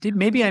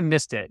 maybe I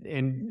missed it,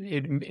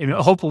 and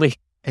hopefully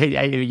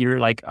you're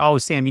like, oh,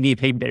 Sam, you need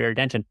to pay better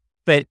attention.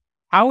 But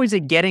how is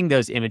it getting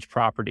those image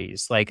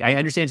properties? Like, I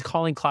understand it's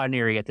calling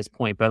Cloudinary at this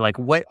point, but like,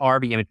 what are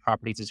the image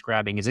properties it's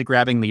grabbing? Is it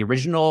grabbing the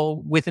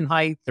original width and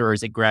height, or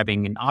is it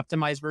grabbing an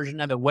optimized version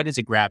of it? What is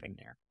it grabbing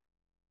there?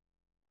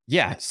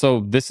 Yeah,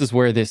 so this is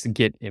where this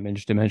get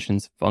image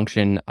dimensions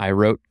function I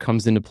wrote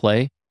comes into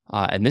play.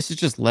 And this is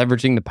just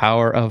leveraging the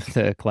power of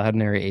the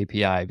Cloudinary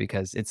API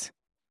because it's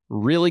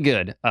really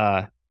good.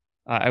 I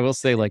will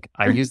say, like,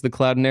 I use the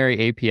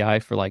Cloudinary API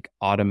for like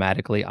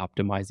automatically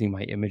optimizing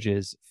my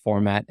images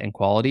format and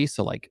quality.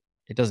 So like,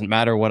 it doesn't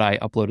matter what I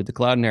uploaded to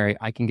Cloudinary,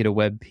 I can get a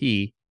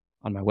WebP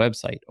on my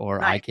website,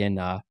 or I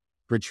can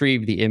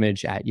retrieve the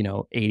image at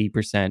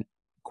 80%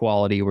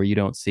 quality where you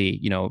don't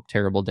see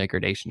terrible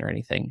degradation or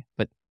anything.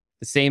 But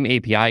the same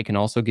API can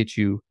also get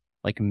you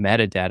like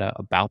metadata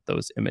about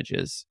those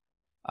images.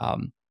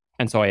 And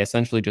so I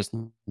essentially just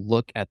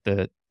look at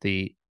the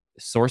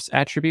source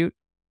attribute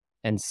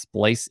and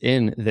splice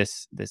in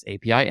this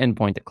API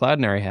endpoint that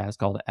Cloudinary has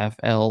called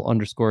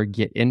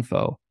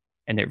FL_GetInfo,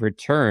 and it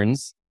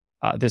returns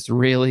this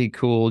really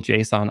cool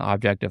JSON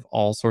object of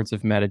all sorts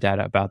of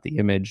metadata about the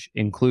image,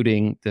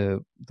 including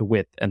the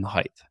width and the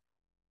height.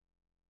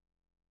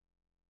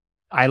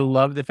 I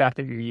love the fact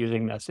that you're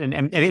using this,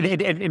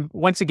 and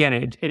once again,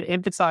 it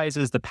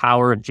emphasizes the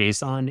power of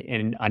JSON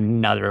in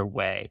another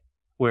way,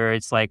 where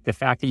it's like the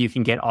fact that you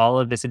can get all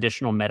of this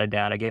additional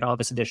metadata, get all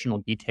this additional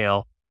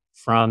detail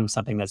from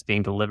something that's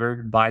being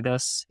delivered by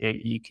this.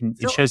 It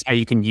shows how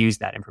you can use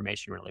that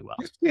information really well.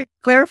 Just to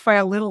clarify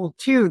a little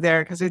too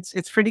there, because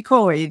it's pretty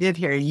cool what you did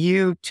here.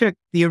 You took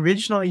the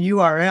original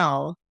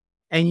URL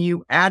and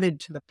you added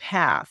to the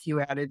path.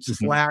 You added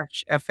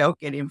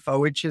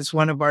 /FLGetInfo, which is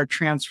one of our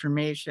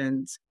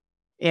transformations,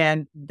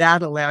 and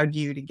that allowed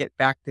you to get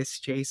back this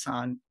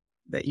JSON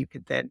that you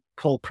could then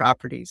pull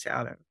properties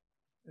out of.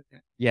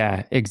 Okay.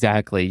 Yeah,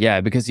 exactly. Yeah,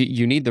 because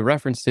you need the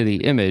reference to the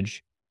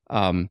image.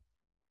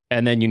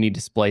 And then you need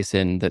to splice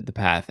in the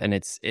path, and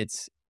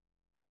it's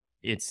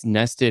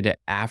nested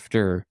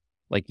after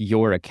like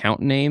your account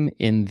name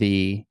in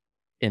the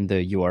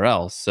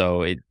URL.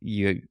 So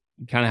you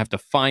kind of have to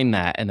find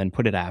that and then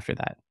put it after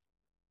that.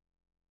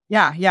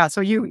 Yeah. So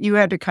you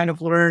had to kind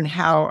of learn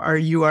how our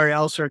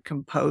URLs are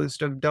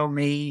composed of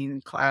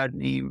domain, cloud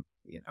name,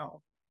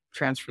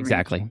 transformation.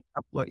 Exactly.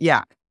 Upload.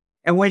 Yeah.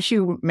 And once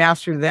you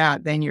master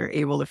that, then you're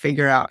able to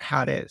figure out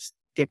how to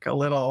stick a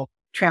little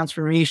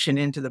transformation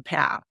into the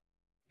path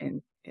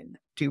and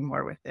do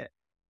more with it.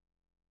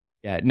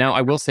 Yeah. Now,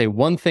 I will say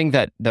one thing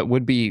that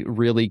would be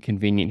really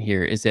convenient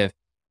here is if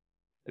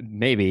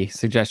maybe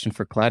suggestion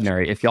for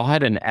Cloudinary, if y'all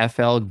had an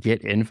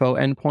FLGetInfo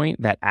endpoint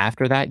that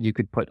after that you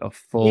could put a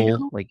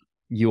full like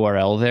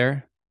URL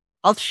there.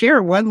 I'll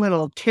share one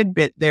little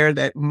tidbit there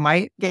that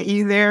might get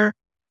you there.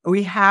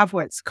 We have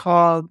what's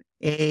called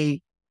a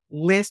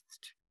list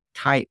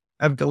type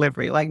of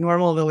delivery. Like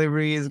normal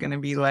delivery is going to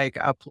be like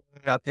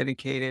uploaded,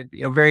 authenticated,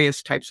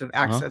 various types of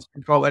access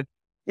control. But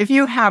if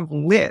you have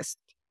list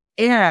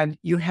and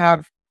you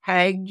have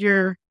tagged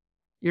your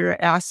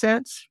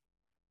assets,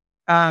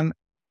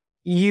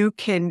 you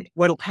can,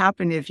 what'll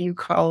happen if you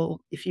call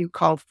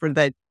for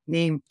the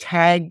name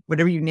tag,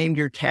 whatever you named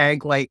your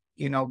tag, like,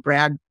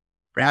 Brad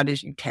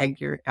is you tagged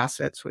your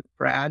assets with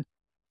brad.json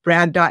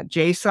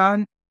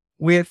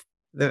with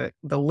the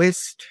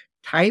list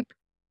type,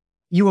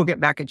 you will get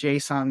back a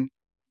JSON,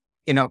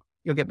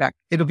 you'll get back.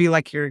 It'll be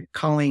like you're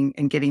calling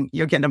and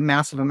you'll get a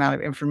massive amount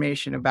of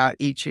information about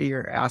each of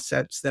your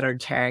assets that are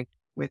tagged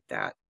with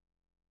that.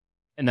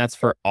 And that's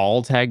for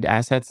all tagged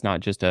assets, not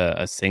just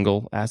a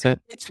single asset?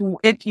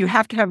 You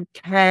have to have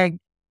tagged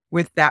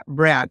with that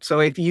Brad. So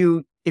if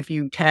you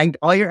tagged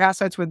all your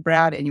assets with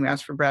Brad and you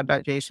ask for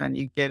Brad.json,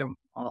 you get them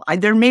all.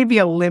 There may be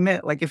a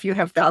limit, like if you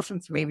have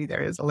thousands, maybe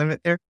there is a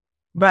limit there.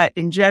 But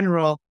in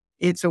general,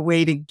 it's a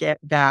way to get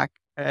back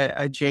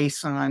a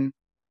JSON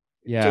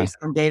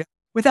data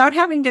without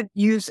having to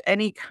use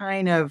any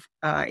kind of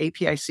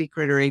API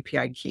secret or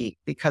API key,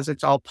 because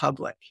it's all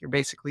public. You're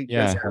basically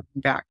just having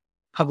back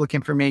public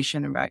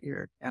information about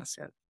your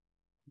asset.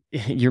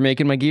 You're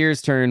making my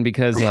gears turn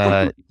because,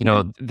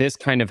 this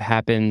kind of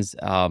happens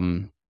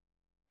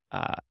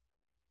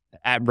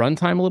at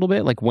runtime a little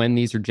bit, like when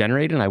these are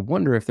generated. And I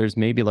wonder if there's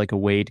maybe like a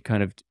way to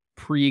kind of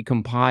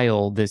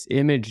pre-compile this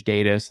image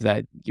data so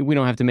that we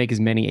don't have to make as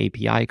many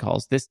API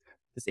calls. This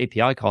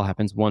API call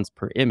happens once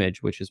per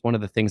image, which is one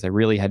of the things I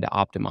really had to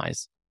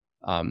optimize.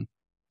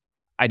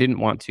 I didn't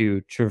want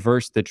to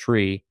traverse the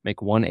tree,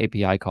 make one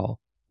API call,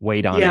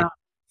 wait on it,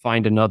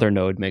 find another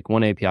node, make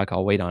one API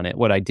call, wait on it.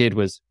 What I did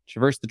was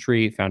traverse the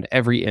tree, found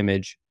every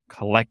image,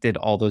 collected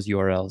all those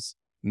URLs,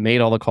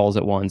 made all the calls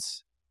at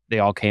once. They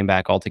all came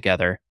back all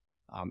together,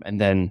 and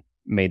then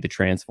made the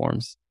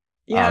transforms.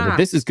 But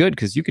this is good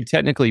because you could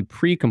technically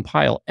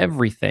pre-compile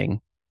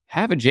everything,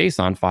 have a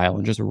JSON file,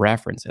 and just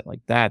reference it. Like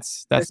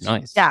that's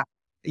nice.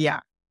 Yeah,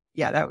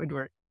 that would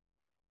work.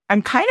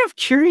 I'm kind of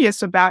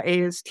curious about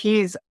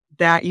ASTs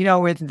that,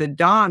 with the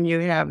DOM, you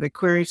have the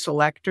query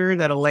selector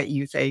that'll let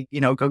you say,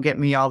 go get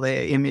me all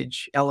the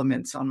image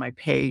elements on my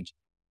page.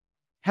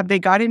 Have they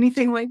got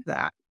anything like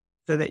that?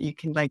 So that you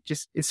can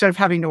just, instead of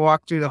having to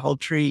walk through the whole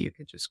tree, you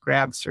could just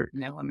grab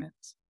certain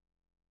elements.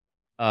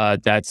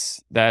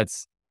 That's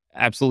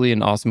absolutely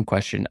an awesome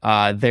question.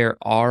 There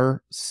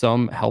are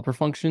some helper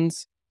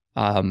functions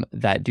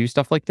that do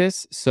stuff like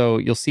this. So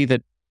you'll see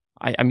that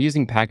I'm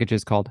using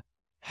packages called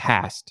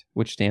HAST,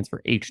 which stands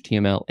for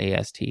HTML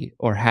AST,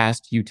 or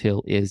HAST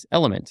util is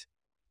element,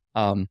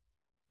 and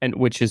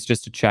which is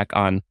just to check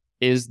on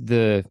is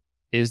the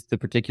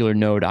particular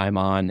node I'm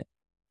on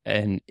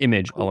an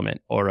image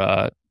element or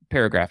a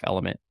paragraph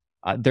element.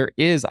 There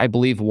is, I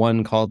believe,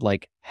 one called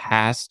like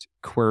HAST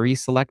query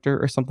selector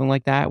or something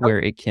like that, where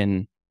it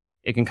can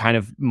kind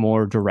of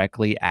more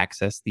directly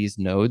access these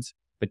nodes.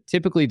 But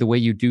typically the way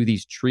you do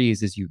these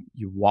trees is you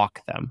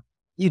walk them.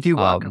 You do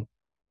walk them.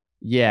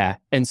 Yeah.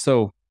 And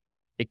so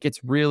it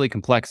gets really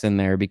complex in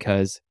there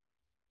because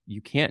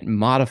you can't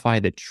modify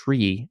the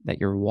tree that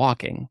you're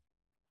walking.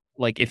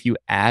 Like if you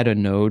add a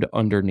node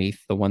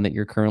underneath the one that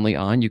you're currently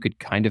on, you could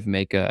kind of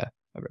make a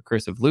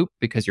recursive loop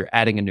because you're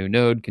adding a new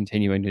node,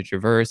 continuing to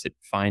traverse, it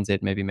finds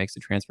it, maybe makes a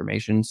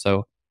transformation.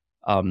 So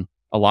a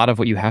lot of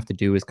what you have to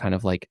do is kind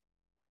of like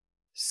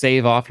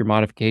save off your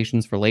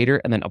modifications for later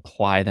and then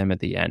apply them at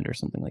the end or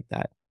something like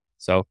that.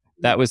 So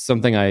that was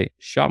something I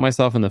shot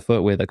myself in the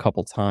foot with a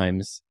couple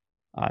times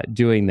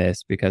doing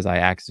this because I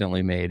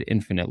accidentally made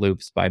infinite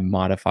loops by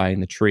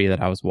modifying the tree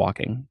that I was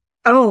walking.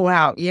 Oh,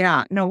 wow.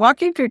 Yeah. No,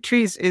 walking through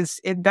trees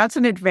that's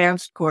an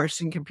advanced course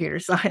in computer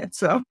science.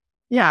 So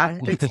yeah,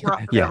 it's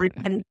not for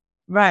everybody.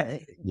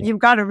 Right. Yeah. You've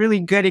got a really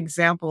good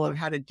example of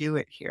how to do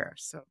it here.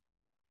 So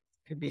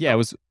it could be it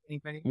was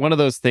anybody. One of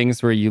those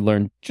things where you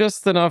learn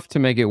just enough to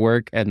make it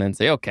work and then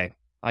say, okay,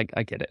 I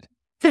get it.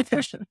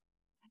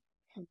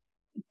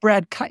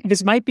 Brad,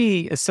 this might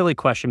be a silly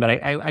question, but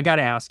I got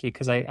to ask you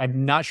because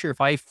I'm not sure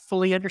if I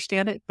fully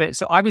understand it. But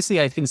so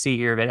obviously I can see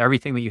here that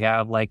everything that you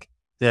have, like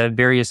the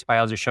various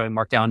files are showing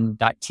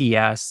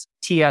markdown.ts.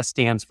 TS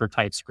stands for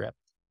TypeScript.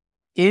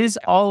 Is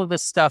all of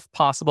this stuff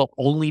possible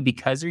only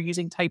because you're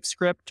using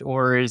TypeScript,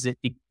 or is it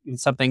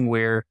something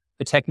where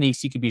the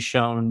techniques you could be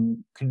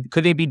shown,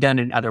 could they be done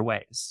in other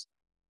ways?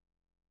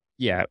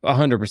 Yeah,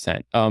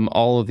 100%.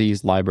 All of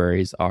these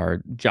libraries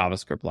are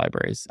JavaScript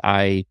libraries.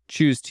 I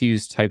choose to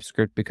use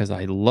TypeScript because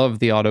I love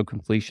the auto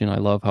completion. I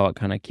love how it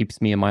kind of keeps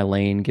me in my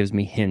lane, gives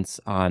me hints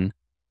on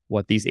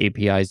what these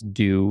APIs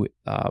do.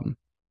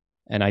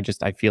 And I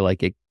feel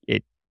like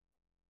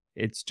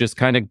it's just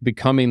kind of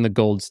becoming the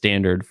gold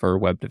standard for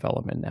web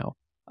development now.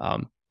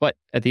 But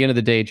at the end of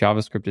the day,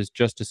 JavaScript is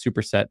just a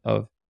superset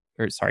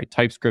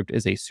TypeScript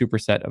is a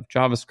superset of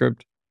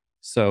JavaScript.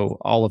 So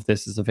all of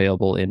this is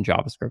available in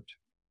JavaScript.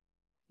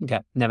 Okay,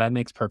 no, that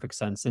makes perfect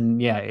sense.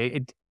 And yeah,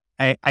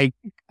 I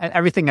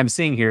everything I'm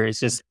seeing here is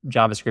just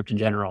JavaScript in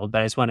general,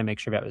 but I just want to make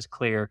sure that was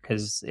clear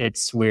because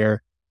it's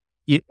where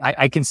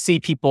I can see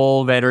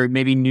people that are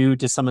maybe new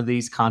to some of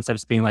these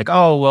concepts being like,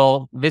 oh,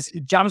 well, this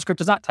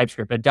JavaScript is not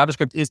TypeScript, but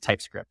JavaScript is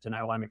TypeScript. And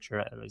I want to make sure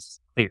that it was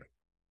clear.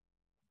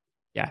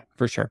 Yeah,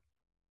 for sure.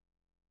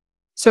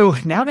 So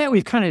now that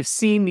we've kind of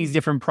seen these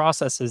different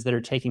processes that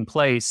are taking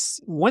place,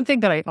 one thing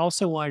that I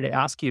also wanted to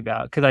ask you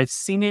about, because I've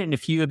seen it in a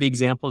few of the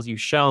examples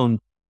you've shown,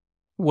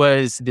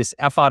 was this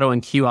F-auto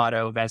and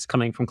Q-auto that's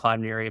coming from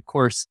Cloudinary. Of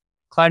course,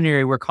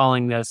 Cloudinary, we're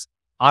calling this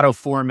auto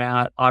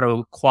format,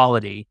 auto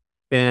quality.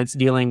 then it's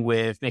dealing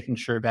with making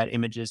sure that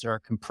images are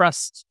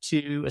compressed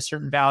to a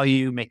certain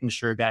value, making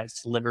sure that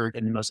it's delivered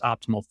in the most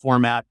optimal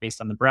format based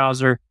on the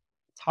browser.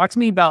 Talk to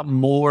me about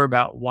more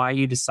about why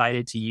you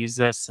decided to use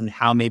this and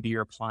how maybe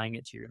you're applying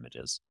it to your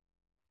images.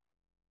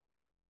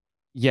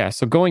 Yeah,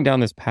 so going down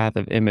this path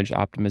of image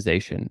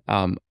optimization,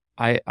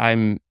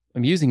 I'm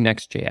using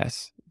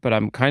Next.js, but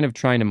I'm kind of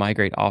trying to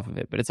migrate off of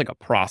it. But it's like a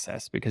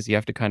process because you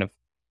have to kind of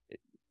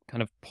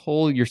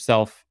pull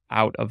yourself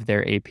out of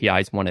their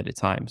APIs one at a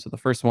time. So the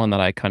first one that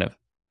I kind of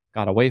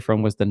got away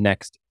from was the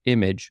Next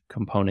image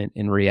component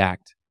in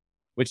React,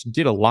 which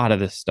did a lot of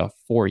this stuff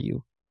for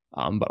you.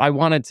 But I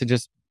wanted to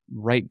just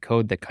write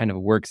code that kind of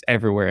works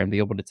everywhere and be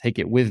able to take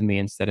it with me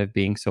instead of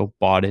being so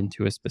bought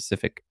into a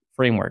specific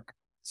framework.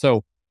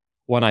 So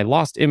when I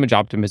lost image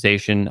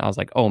optimization, I was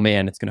like, oh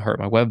man, it's going to hurt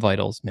my web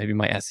vitals. Maybe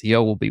my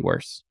SEO will be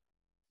worse.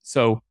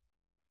 So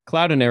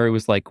Cloudinary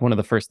was like one of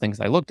the first things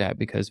I looked at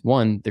because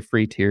one, the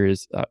free tier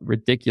is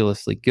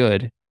ridiculously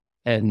good.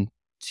 And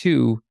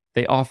two,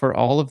 they offer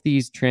all of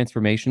these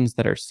transformations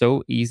that are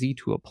so easy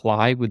to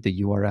apply with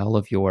the URL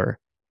of your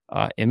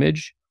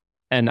image.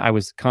 And I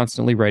was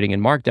constantly writing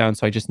in Markdown,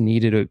 so I just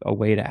needed a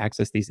way to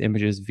access these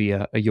images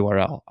via a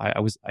URL.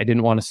 I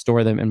didn't want to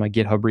store them in my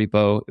GitHub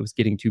repo. It was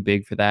getting too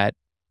big for that.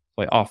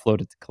 So I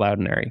offloaded to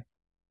Cloudinary.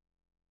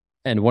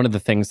 And one of the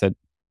things that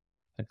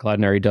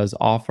Cloudinary does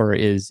offer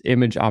is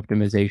image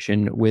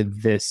optimization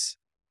with this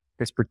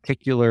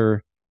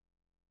particular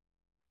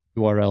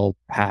URL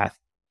path.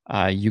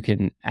 You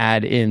can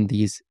add in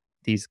this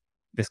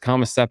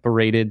comma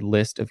separated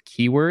list of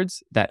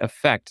keywords that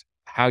affect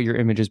how your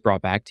image is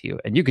brought back to you.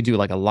 And you could do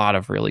like a lot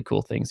of really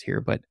cool things here,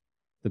 but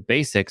the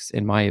basics,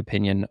 in my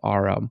opinion,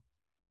 are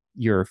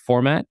your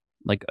format,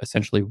 like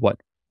essentially what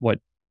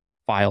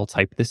file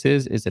type this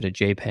is. Is it a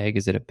JPEG?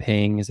 Is it a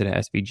PNG? Is it a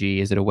SVG?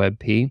 Is it a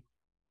WebP?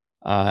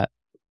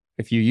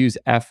 If you use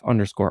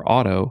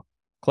f_auto,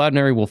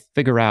 Cloudinary will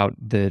figure out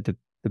the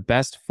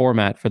best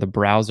format for the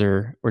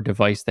browser or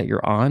device that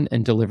you're on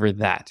and deliver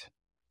that.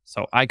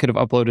 So I could have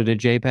uploaded a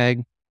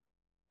JPEG.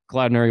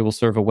 Cloudinary will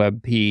serve a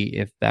WebP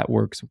if that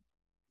works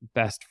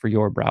best for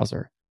your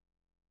browser.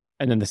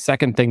 And then the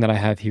second thing that I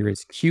have here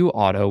is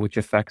QAuto, which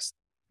affects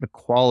the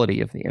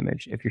quality of the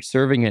image. If you're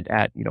serving it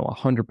at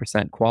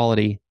 100%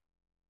 quality,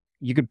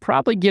 you could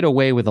probably get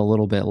away with a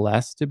little bit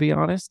less, to be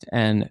honest,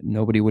 and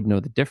nobody would know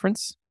the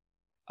difference.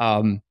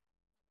 And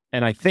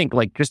I think,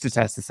 like, just to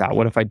test this out,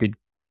 what if I did,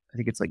 I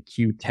think it's like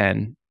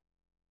Q10.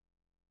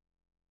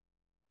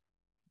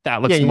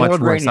 That looks much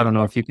worse. I don't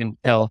know if you can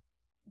tell.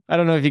 I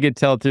don't know if you can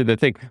tell through the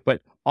thing,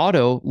 but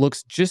auto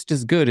looks just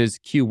as good as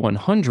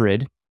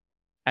Q100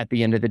 at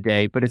the end of the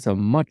day, but it's a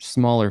much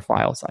smaller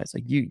file size.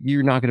 Like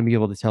you're not going to be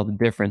able to tell the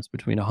difference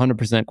between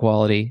 100%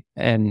 quality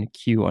and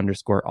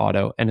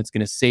Q_auto, and it's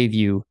going to save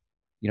you,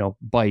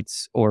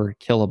 bytes or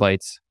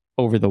kilobytes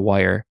over the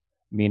wire,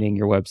 meaning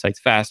your website's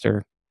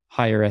faster,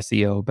 higher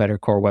SEO, better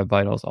core web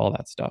vitals, all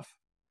that stuff.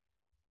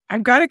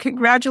 I've got to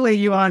congratulate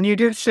you on, you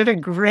just did a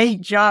great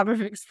job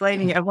of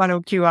explaining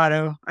F1O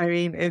QAuto. I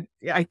mean,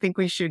 I think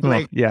we should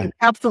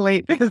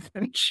encapsulate this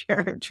and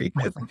share it.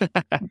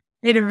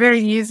 Made it very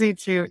easy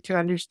to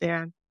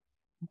understand.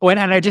 Oh, and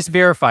I just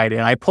verified it.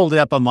 I pulled it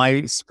up on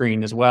my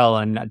screen as well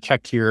and I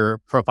checked your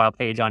profile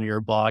page on your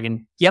blog.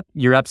 And yep,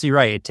 you're absolutely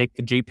right. It take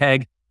the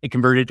JPEG, it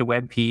converted to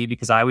WebP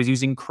because I was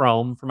using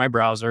Chrome for my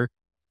browser.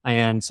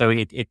 And so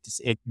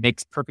it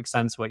makes perfect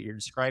sense what you're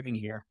describing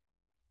here.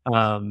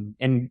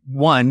 And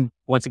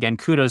once again,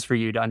 kudos for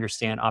you to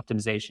understand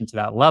optimization to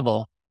that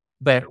level.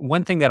 But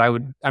one thing that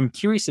I'm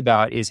curious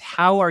about is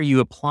how are you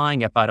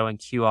applying F_auto and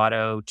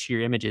QAuto to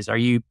your images? Are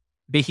you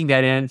baking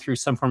that in through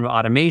some form of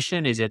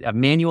automation? Is it a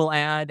manual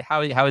add?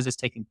 How is this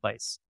taking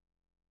place?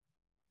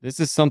 This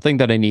is something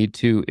that I need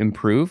to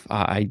improve.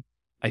 I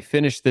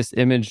finished this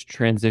image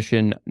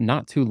transition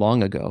not too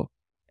long ago.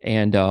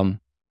 And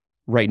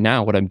right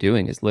now, what I'm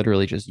doing is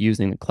literally just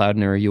using the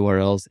Cloudinary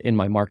URLs in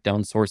my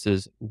Markdown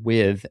sources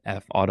with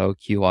F_auto,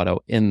 QAuto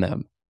in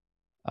them.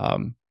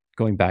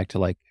 Going back to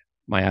like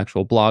my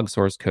actual blog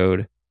source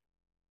code,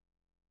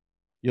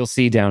 you'll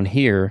see down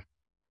here,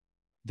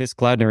 this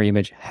Cloudinary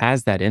image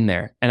has that in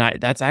there. And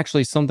that's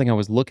actually something I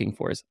was looking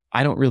for is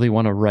I don't really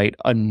want to write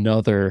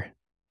another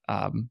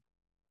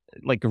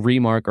like a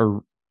Remark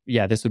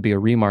this would be a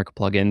Remark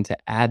plugin to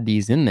add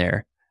these in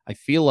there. I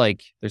feel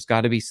like there's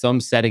got to be some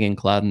setting in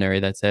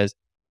Cloudinary that says,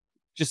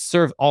 just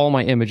serve all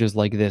my images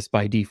like this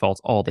by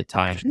default all the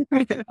time.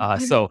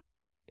 So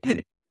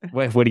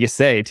what do you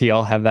say? Do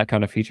y'all have that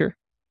kind of feature?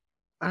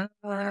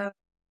 I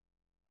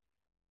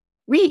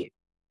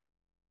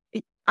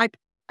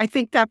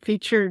think that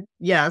feature,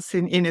 yes,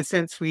 in a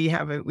sense, we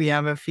have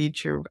a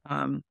feature.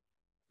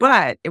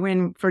 But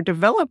for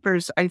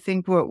developers, I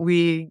think what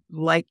we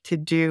like to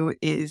do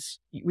is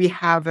we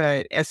have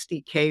a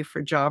SDK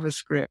for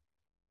JavaScript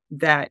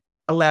that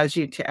allows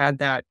you to add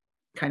that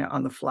kind of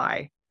on the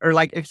fly, or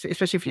like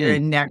especially if you're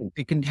in Next,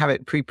 you can have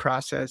it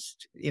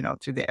pre-processed,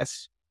 through the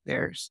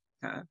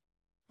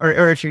or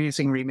if you're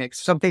using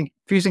Remix, if you're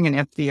using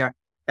an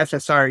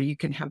SSR, you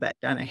can have that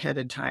done ahead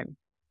of time.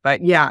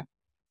 But yeah,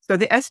 So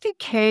the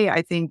SDK,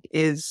 I think,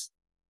 is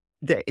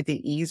the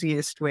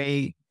easiest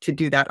way to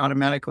do that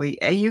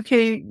automatically. And you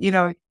could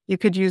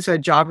use a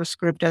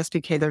JavaScript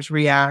SDK. There's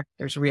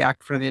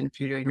React for if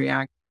you're doing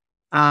React.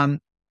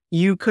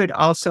 You could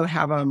also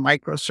have a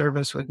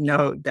microservice with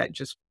Node that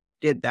just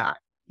did that,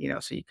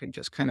 so you could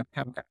just kind of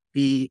have that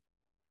be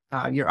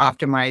your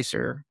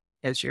optimizer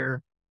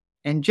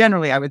and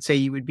generally I would say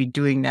you would be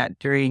doing that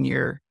during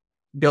your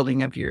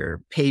building of your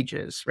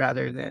pages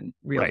rather than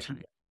real Right.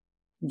 time.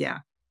 Yeah.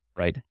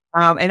 Right.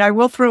 And I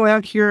will throw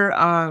out here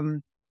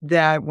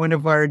that one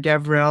of our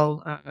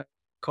DevRel,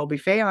 Colby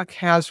Fayok,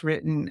 has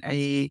written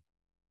a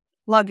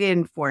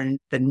plugin for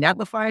the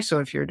Netlify. So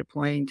if you're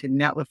deploying to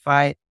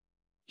Netlify,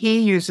 he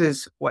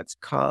uses what's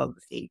called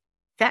a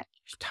fetch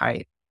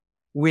type,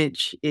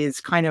 which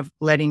is kind of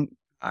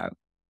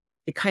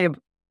it kind of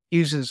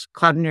uses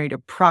Cloudinary to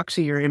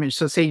proxy your image.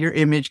 So say your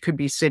image could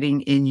be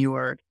sitting in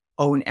your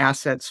own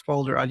assets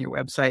folder on your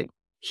website.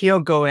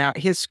 He'll go out,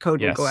 his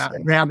code will go Yes. out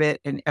and grab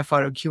it and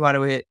FAuto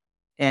QAuto it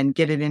and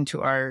get it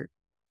into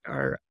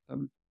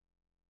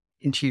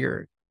into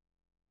your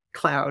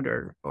cloud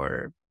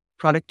or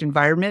product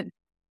environment.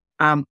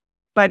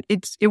 But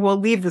it will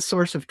leave the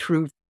source of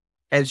truth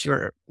as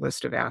your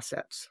list of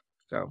assets.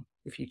 So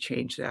if you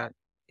change that,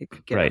 it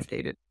could get Right.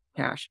 updated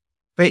cache.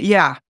 But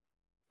yeah,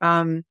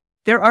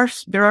 there are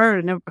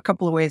a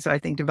couple of ways that I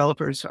think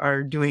developers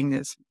are doing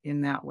this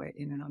in that way.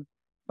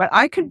 But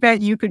I could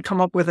bet you could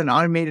come up with an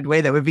automated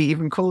way that would be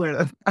even cooler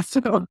than that.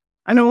 So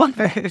I don't want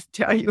to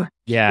tell you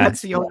Yeah.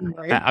 that's the only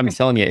way. I'm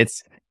telling you,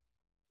 it's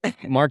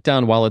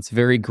Markdown, while it's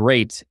very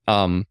great,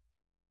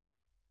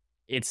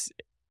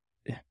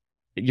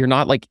 you're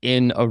not like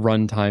in a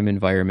runtime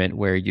environment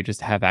where you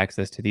just have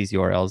access to these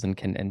URLs and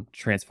can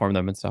transform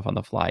them and stuff on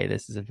the fly.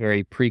 This is a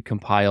very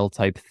pre-compile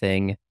type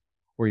thing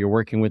where you're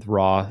working with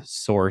raw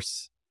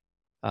source,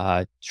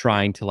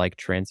 trying to like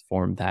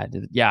transform that.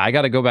 Yeah, I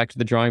got to go back to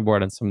the drawing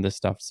board on some of this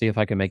stuff, see if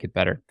I can make it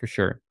better for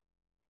sure.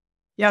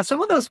 Yeah,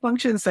 some of those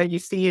functions that you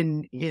see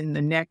in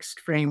the Next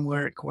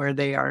framework where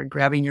they are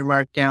grabbing your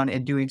markdown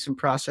and doing some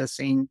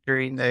processing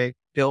during the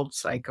build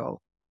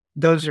cycle,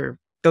 those are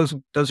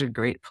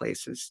great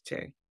places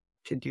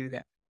to do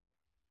that.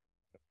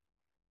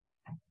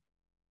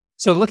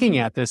 So looking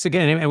at this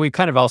again, and we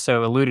kind of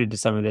also alluded to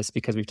some of this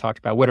because we've talked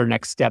about what are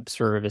next steps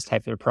for this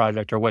type of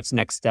project or what's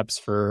next steps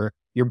for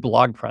your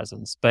blog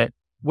presence. But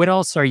what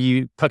else are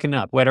you cooking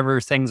up? Whatever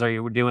things are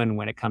you doing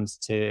when it comes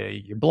to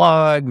your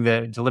blog,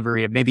 the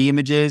delivery of maybe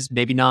images,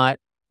 maybe not.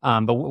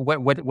 But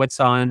what's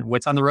on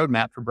the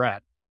roadmap for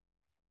Brad?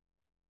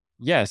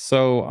 Yeah,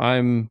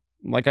 so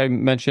like I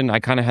mentioned, I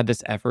kind of had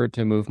this effort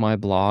to move my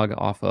blog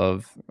off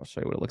of, I'll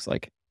show you what it looks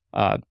like.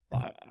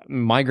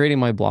 Migrating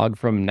my blog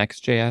from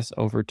Next.js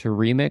over to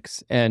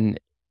Remix, and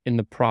in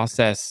the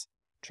process,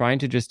 trying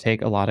to just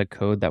take a lot of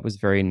code that was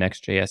very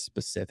Next.js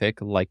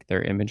specific, like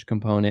their image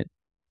component,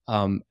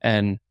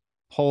 and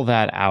pull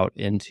that out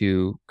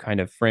into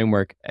kind of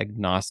framework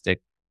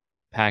agnostic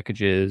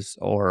packages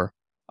or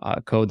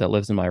code that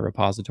lives in my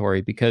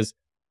repository, because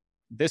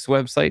this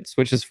website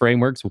switches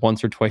frameworks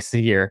once or twice a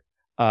year.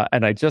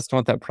 And I just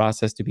want that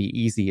process to be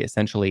easy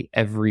essentially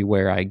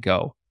everywhere I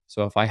go.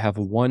 So if I have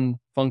one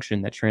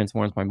function that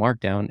transforms my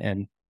markdown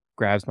and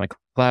grabs my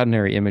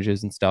Cloudinary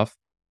images and stuff,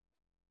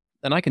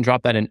 then I can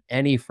drop that in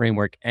any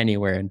framework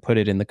anywhere and put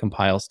it in the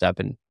compile step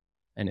and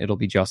it'll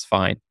be just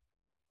fine.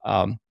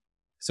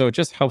 So it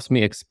just helps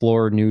me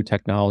explore new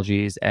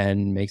technologies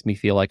and makes me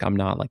feel like I'm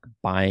not like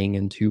buying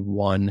into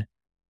one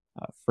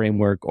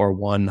framework or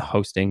one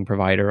hosting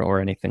provider or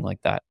anything like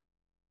that.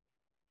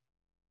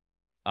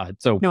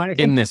 So No, I think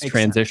in that this makes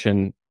sense.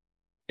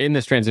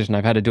 transition,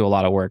 I've had to do a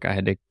lot of work. I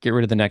had to get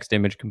rid of the Next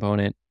image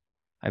component.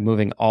 I'm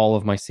moving all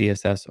of my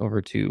CSS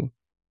over to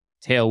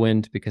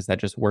Tailwind because that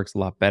just works a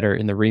lot better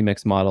in the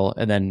Remix model.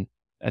 And then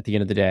at the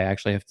end of the day, I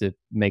actually have to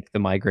make the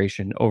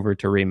migration over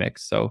to Remix.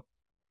 So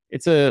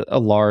it's a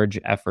large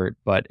effort,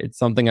 but it's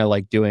something I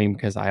like doing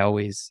because I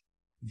always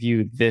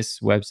view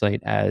this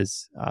website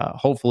as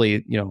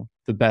hopefully,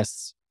 the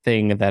best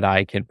thing that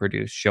I can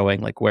produce, showing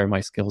like where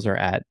my skills are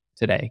at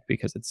today,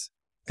 because it's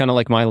kind of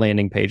like my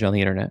landing page on the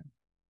internet.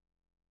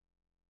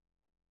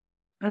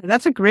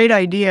 That's a great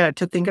idea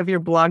to think of your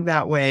blog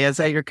that way, as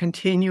that you're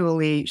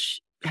continually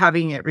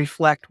having it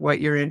reflect what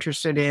you're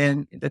interested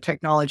in. The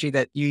technology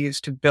that you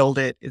use to build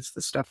it is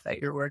the stuff that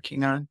you're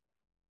working on.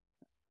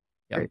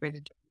 Yep. Great way to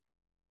do it.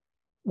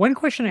 One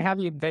question I have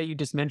that you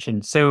just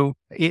mentioned. So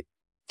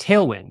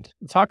Tailwind,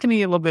 talk to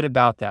me a little bit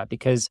about that,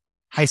 because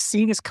I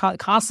see this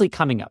constantly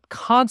coming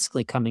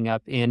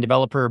up in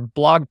developer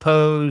blog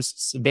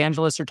posts.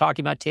 Evangelists are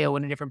talking about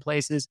Tailwind in different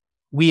places.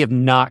 We have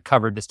not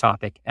covered this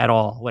topic at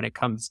all when it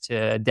comes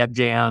to dev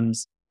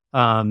jams.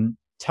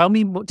 Tell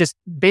me just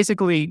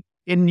basically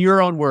in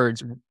your own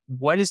words,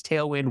 what is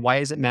Tailwind? Why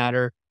does it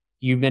matter?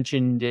 You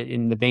mentioned it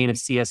in the vein of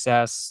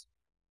CSS.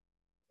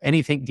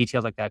 Anything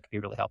details like that could be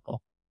really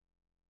helpful.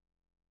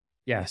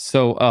 Yeah.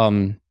 So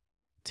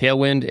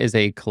Tailwind is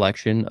a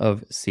collection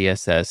of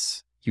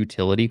CSS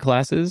utility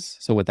classes.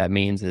 So what that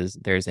means is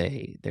there's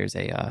a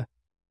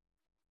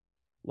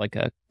like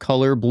a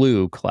color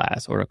blue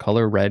class or a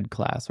color red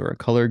class or a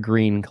color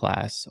green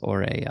class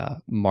or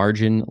a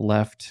margin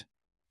left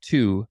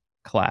 2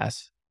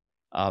 class.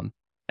 And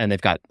they've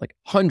got like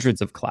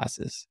hundreds of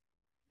classes.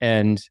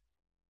 And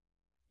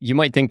you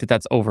might think that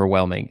that's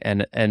overwhelming.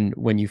 And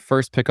when you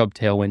first pick up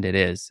Tailwind, it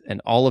is. And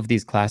all of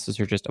these classes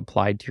are just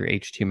applied to your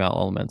HTML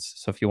elements.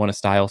 So if you want to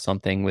style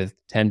something with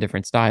 10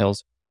 different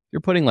styles,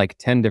 you're putting like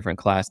 10 different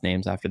class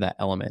names after that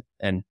element.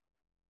 And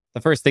the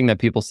first thing that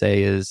people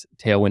say is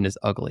Tailwind is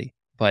ugly,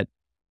 but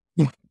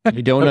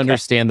they don't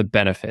understand the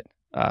benefit.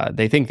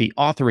 They think the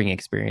authoring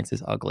experience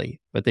is ugly,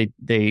 but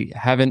they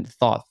haven't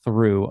thought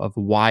through of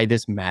why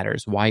this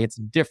matters, why it's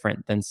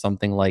different than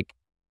something like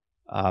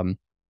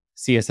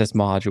CSS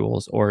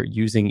modules or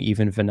using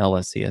even vanilla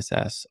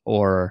CSS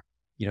or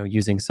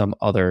using some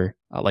other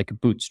like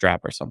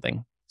Bootstrap or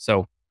something.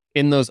 So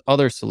in those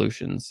other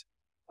solutions,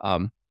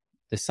 the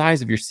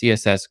size of your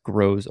CSS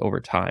grows over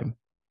time.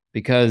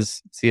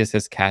 Because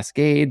CSS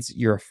cascades,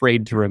 you're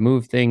afraid to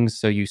remove things.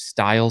 So you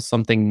style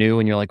something new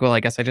and you're like, well, I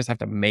guess I just have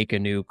to make a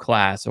new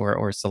class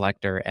or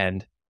selector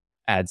and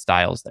add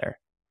styles there.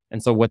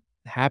 And so what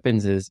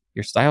happens is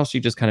your style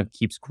sheet just kind of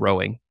keeps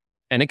growing,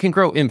 and it can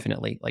grow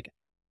infinitely. Like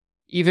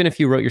even if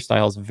you wrote your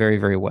styles very,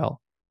 very well,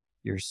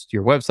 your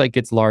website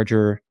gets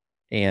larger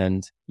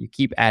and you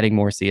keep adding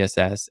more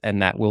CSS,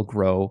 and that will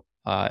grow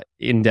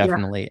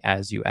indefinitely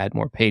as you add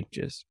more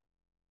pages.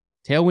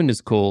 Tailwind is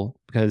cool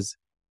because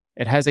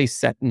it has a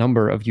set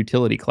number of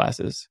utility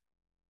classes,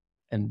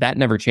 and that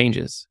never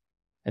changes.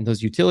 And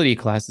those utility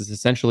classes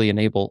essentially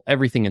enable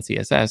everything in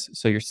CSS.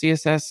 So your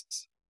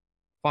CSS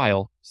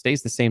file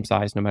stays the same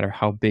size no matter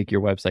how big your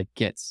website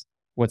gets.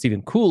 What's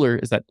even cooler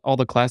is that all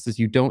the classes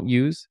you don't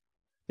use,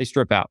 they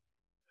strip out.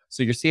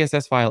 So your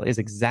CSS file is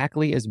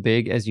exactly as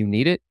big as you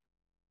need it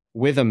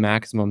with a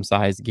maximum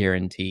size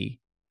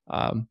guarantee.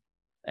 And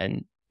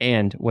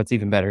what's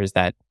even better is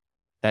that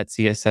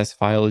CSS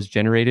file is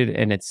generated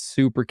and it's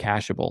super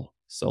cacheable.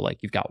 So like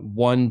you've got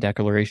one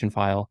declaration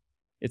file,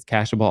 it's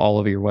cacheable all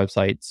over your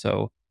website.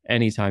 So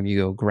anytime you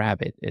go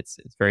grab it, it's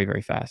very,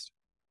 very fast.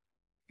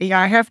 Yeah,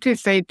 I have to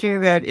say too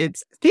that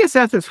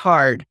CSS is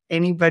hard.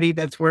 Anybody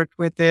that's worked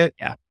with it.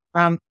 Yeah.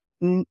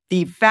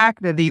 The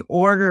fact that the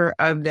order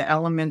of the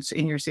elements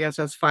in your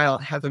CSS file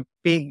has a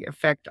big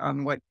effect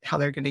on how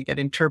they're going to get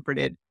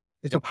interpreted.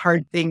 It's a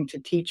hard thing to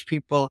teach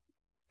people.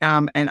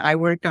 And I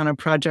worked on a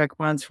project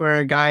once where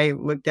a guy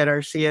looked at our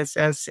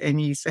CSS and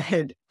he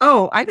said,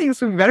 "Oh, I think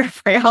this would be better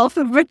if I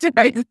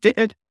alphabetized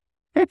it."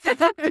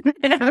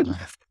 And,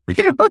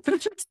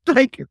 it's just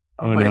like,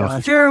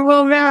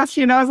 terrible mess.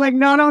 I was like,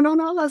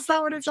 no, that's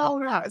not what it's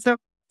all about. So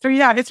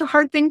yeah, it's a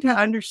hard thing to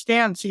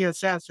understand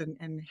CSS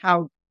and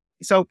how.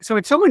 So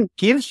if someone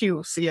gives you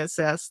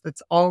CSS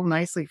that's all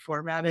nicely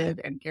formatted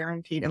and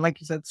guaranteed, and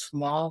like you said,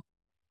 small,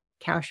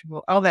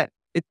 cacheable, all that,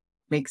 it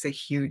makes a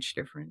huge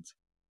difference.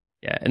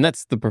 Yeah, and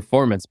that's the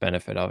performance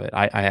benefit of it.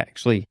 I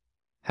actually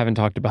haven't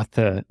talked about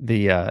the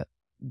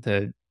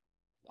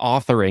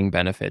authoring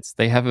benefits.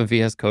 They have a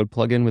VS Code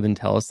plugin with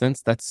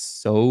IntelliSense that's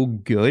so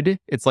good.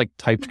 It's like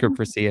TypeScript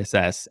for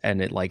CSS, and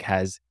it like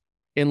has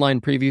inline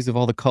previews of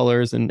all the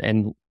colors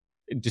and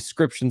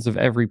descriptions of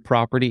every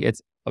property.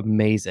 It's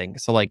amazing.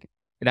 So like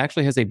it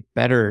actually has a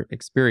better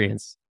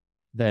experience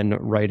than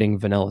writing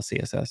vanilla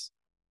CSS.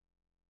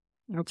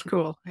 That's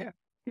cool. Yeah.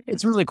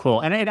 It's really cool.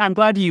 And I'm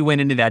glad you went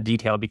into that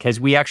detail because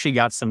we actually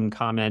got some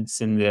comments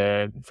from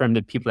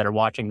the people that are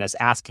watching this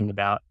asking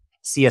about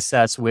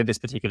CSS with this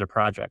particular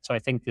project. So I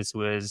think this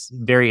was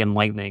very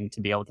enlightening to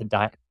be able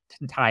to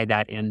tie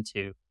that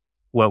into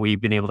what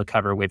we've been able to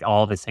cover with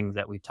all the things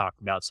that we've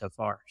talked about so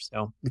far.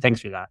 So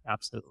thanks for that.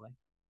 Absolutely.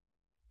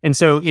 And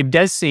so it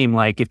does seem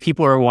like if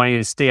people are wanting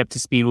to stay up to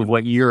speed with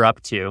what you're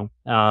up to,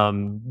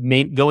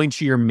 going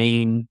to your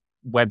main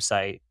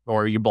website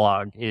or your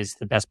blog is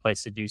the best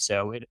place to do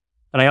so.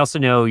 But I also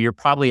know you're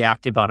probably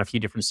active on a few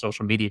different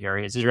social media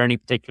areas. Is there any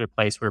particular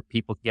place where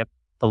people get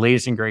the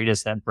latest and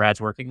greatest that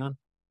Brad's working on?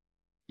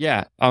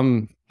 Yeah,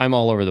 I'm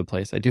all over the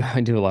place. I do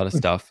a lot of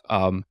stuff.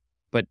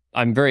 But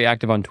I'm very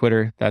active on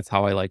Twitter. That's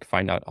how I like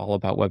find out all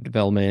about web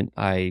development.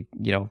 I,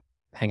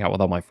 hang out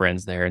with all my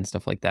friends there and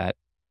stuff like that.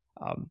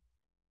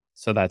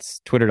 So that's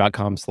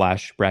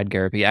twitter.com/Brad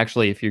Garraby.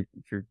 Actually, if you're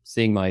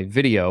seeing my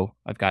video,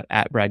 I've got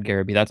 @Brad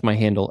Garraby. That's my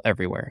handle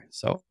everywhere.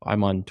 So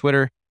I'm on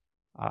Twitter.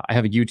 I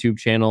have a YouTube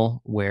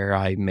channel where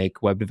I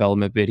make web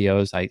development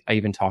videos. I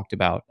even talked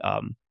about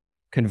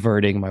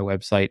converting my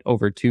website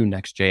over to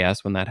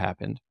Next.js when that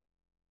happened.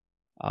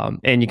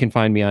 And you can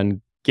find me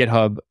on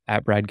GitHub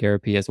 @Brad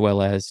Garraby, as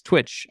well as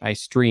Twitch. I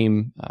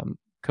stream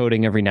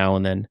coding every now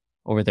and then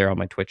over there on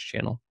my Twitch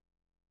channel.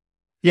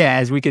 Yeah,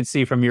 as we can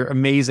see from your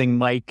amazing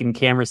mic and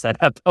camera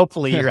setup,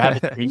 hopefully you're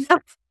having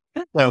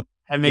so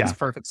that makes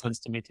perfect sense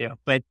to me too.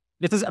 But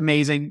this is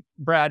amazing,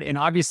 Brad. And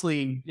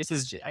obviously, this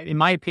is, in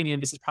my opinion,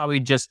 this is probably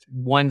just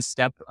one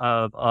step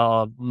of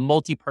a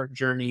multi-part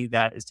journey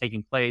that is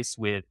taking place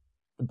with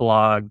the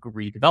blog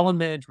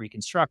redevelopment,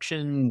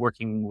 reconstruction,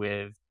 working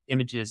with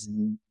images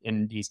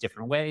in these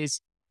different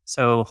ways.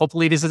 So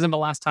hopefully this isn't the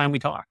last time we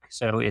talk.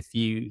 So if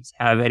you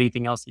have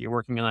anything else that you're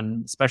working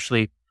on,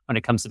 especially when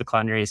it comes to the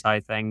Cloudinary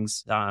side of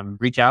things,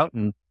 reach out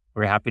and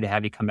we're happy to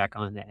have you come back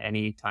on at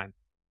any time.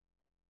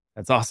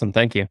 That's awesome.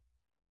 Thank you.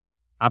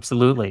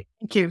 Absolutely.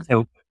 Thank you.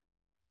 So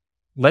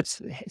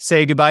let's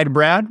say goodbye to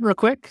Brad real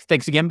quick.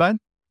 Thanks again, bud.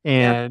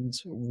 And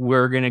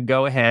we're going to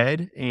go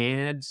ahead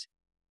and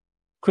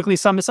quickly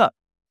sum this up.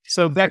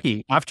 So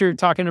Becky, after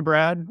talking to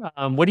Brad,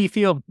 what do you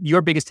feel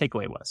your biggest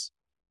takeaway was?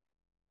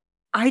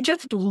 I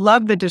just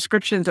love the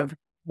descriptions of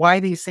why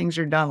these things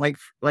are done,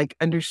 like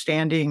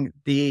understanding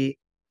the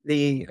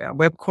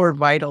web core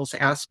vitals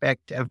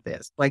aspect of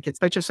this. Like it's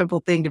such a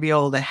simple thing to be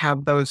able to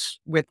have those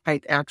width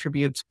height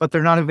attributes, but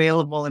they're not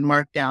available in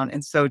Markdown.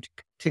 And so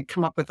to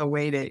come up with a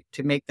way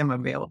to make them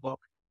available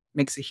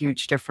makes a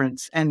huge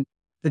difference. And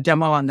the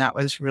demo on that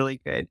was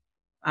really good.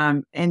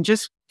 And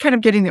just kind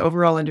of getting the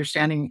overall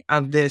understanding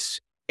of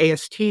this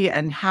AST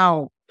and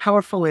how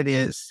powerful it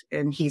is.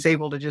 And he's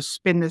able to just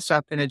spin this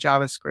up in a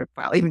JavaScript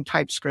file, even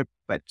TypeScript,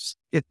 but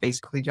it's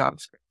basically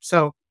JavaScript.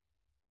 So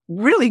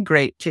really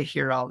great to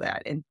hear all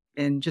that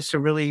and just a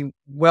really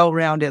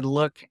well-rounded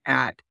look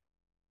at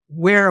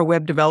where a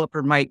web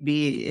developer might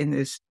be in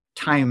this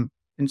time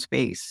and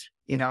space,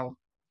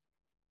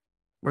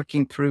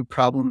 working through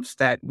problems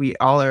that we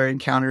all are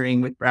encountering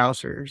with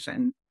browsers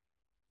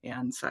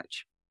and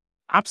such.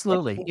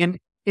 Absolutely. And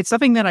it's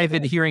something that I've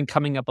been hearing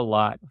coming up a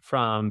lot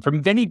from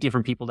many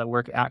different people that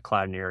work at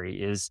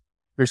Cloudinary is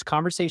there's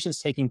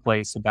conversations taking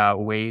place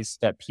about ways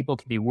that people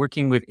can be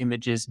working with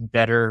images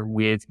better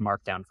with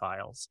Markdown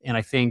files. And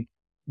I think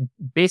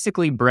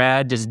basically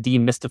Brad just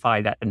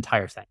demystified that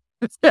entire thing.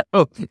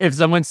 So if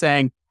someone's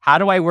saying, how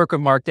do I work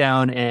with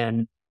Markdown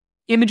and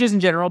images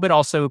in general, but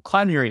also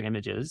Cloudinary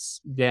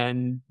images,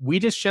 then we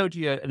just showed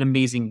you an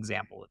amazing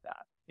example of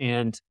that.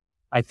 And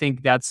I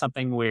think that's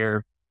something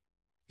where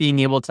being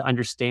able to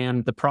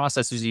understand the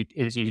process, as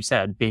you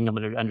said, being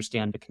able to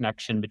understand the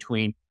connection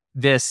between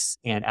this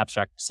and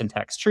abstract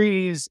syntax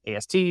trees,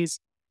 ASTs,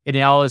 it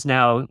all is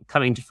now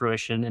coming to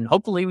fruition. And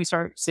hopefully we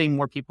start seeing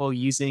more people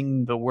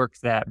using the work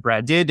that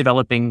Brad did,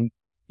 developing,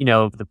 the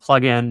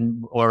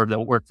plugin or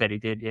the work that he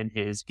did in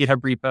his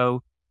GitHub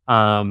repo,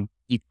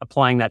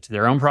 applying that to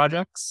their own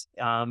projects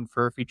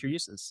for future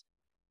uses.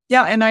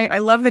 Yeah. And I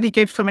love that he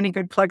gave so many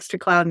good plugs to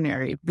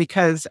Cloudinary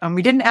because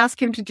we didn't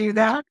ask him to do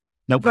that.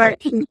 Nope.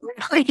 But he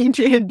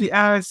did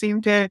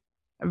seem to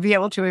be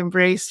able to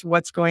embrace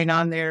what's going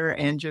on there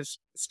and just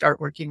start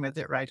working with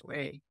it right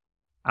away.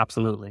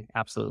 Absolutely.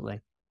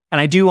 Absolutely.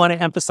 And I do want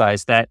to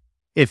emphasize that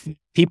if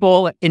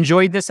people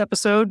enjoyed this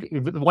episode,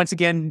 once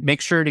again, make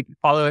sure to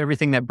follow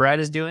everything that Brad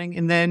is doing.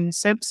 And then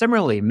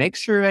similarly, make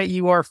sure that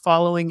you are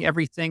following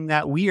everything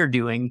that we are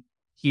doing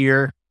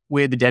here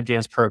with the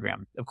DevJams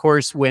program. Of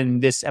course, when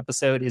this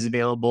episode is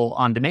available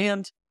on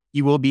demand,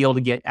 you will be able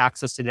to get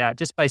access to that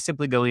just by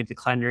simply going to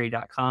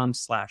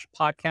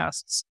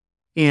cloudinary.com/podcasts.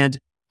 And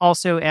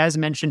also, as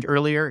mentioned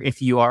earlier,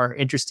 if you are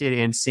interested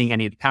in seeing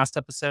any of the past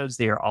episodes,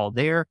 they are all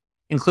there,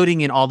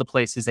 including in all the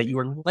places that you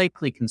are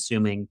likely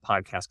consuming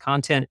podcast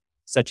content,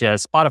 such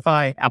as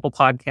Spotify, Apple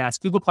Podcasts,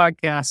 Google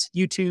Podcasts,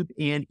 YouTube,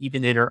 and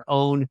even in our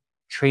own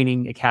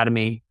training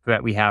academy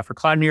that we have for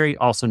Cloudinary,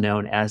 also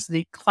known as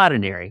the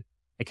Cloudinary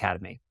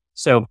Academy.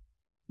 So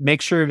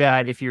make sure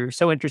that if you're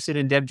so interested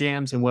in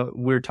DevJams and what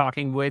we're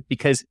talking with,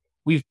 because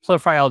we've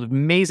profiled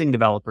amazing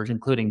developers,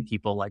 including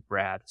people like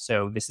Brad.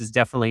 So this is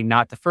definitely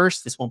not the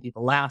first. This won't be the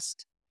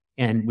last.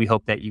 And we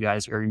hope that you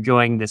guys are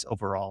enjoying this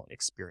overall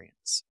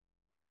experience.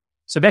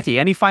 So Becky,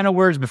 any final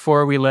words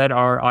before we let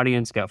our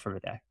audience go for the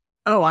day?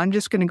 Oh, I'm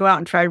just going to go out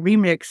and try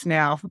Remix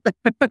now.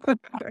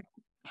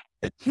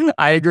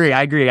 I agree.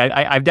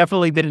 I've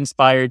definitely been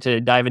inspired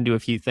to dive into a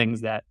few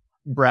things that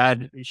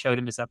Brad showed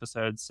in this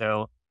episode.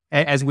 So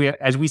as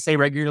we say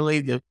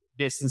regularly,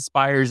 this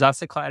inspires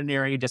us at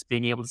Cloudinary, just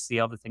being able to see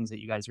all the things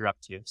that you guys are up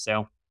to.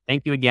 So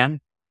thank you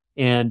again.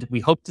 And we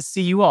hope to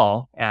see you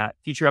all at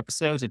future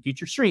episodes and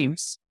future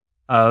streams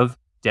of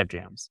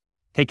DevJams.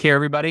 Take care,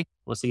 everybody.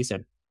 We'll see you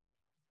soon.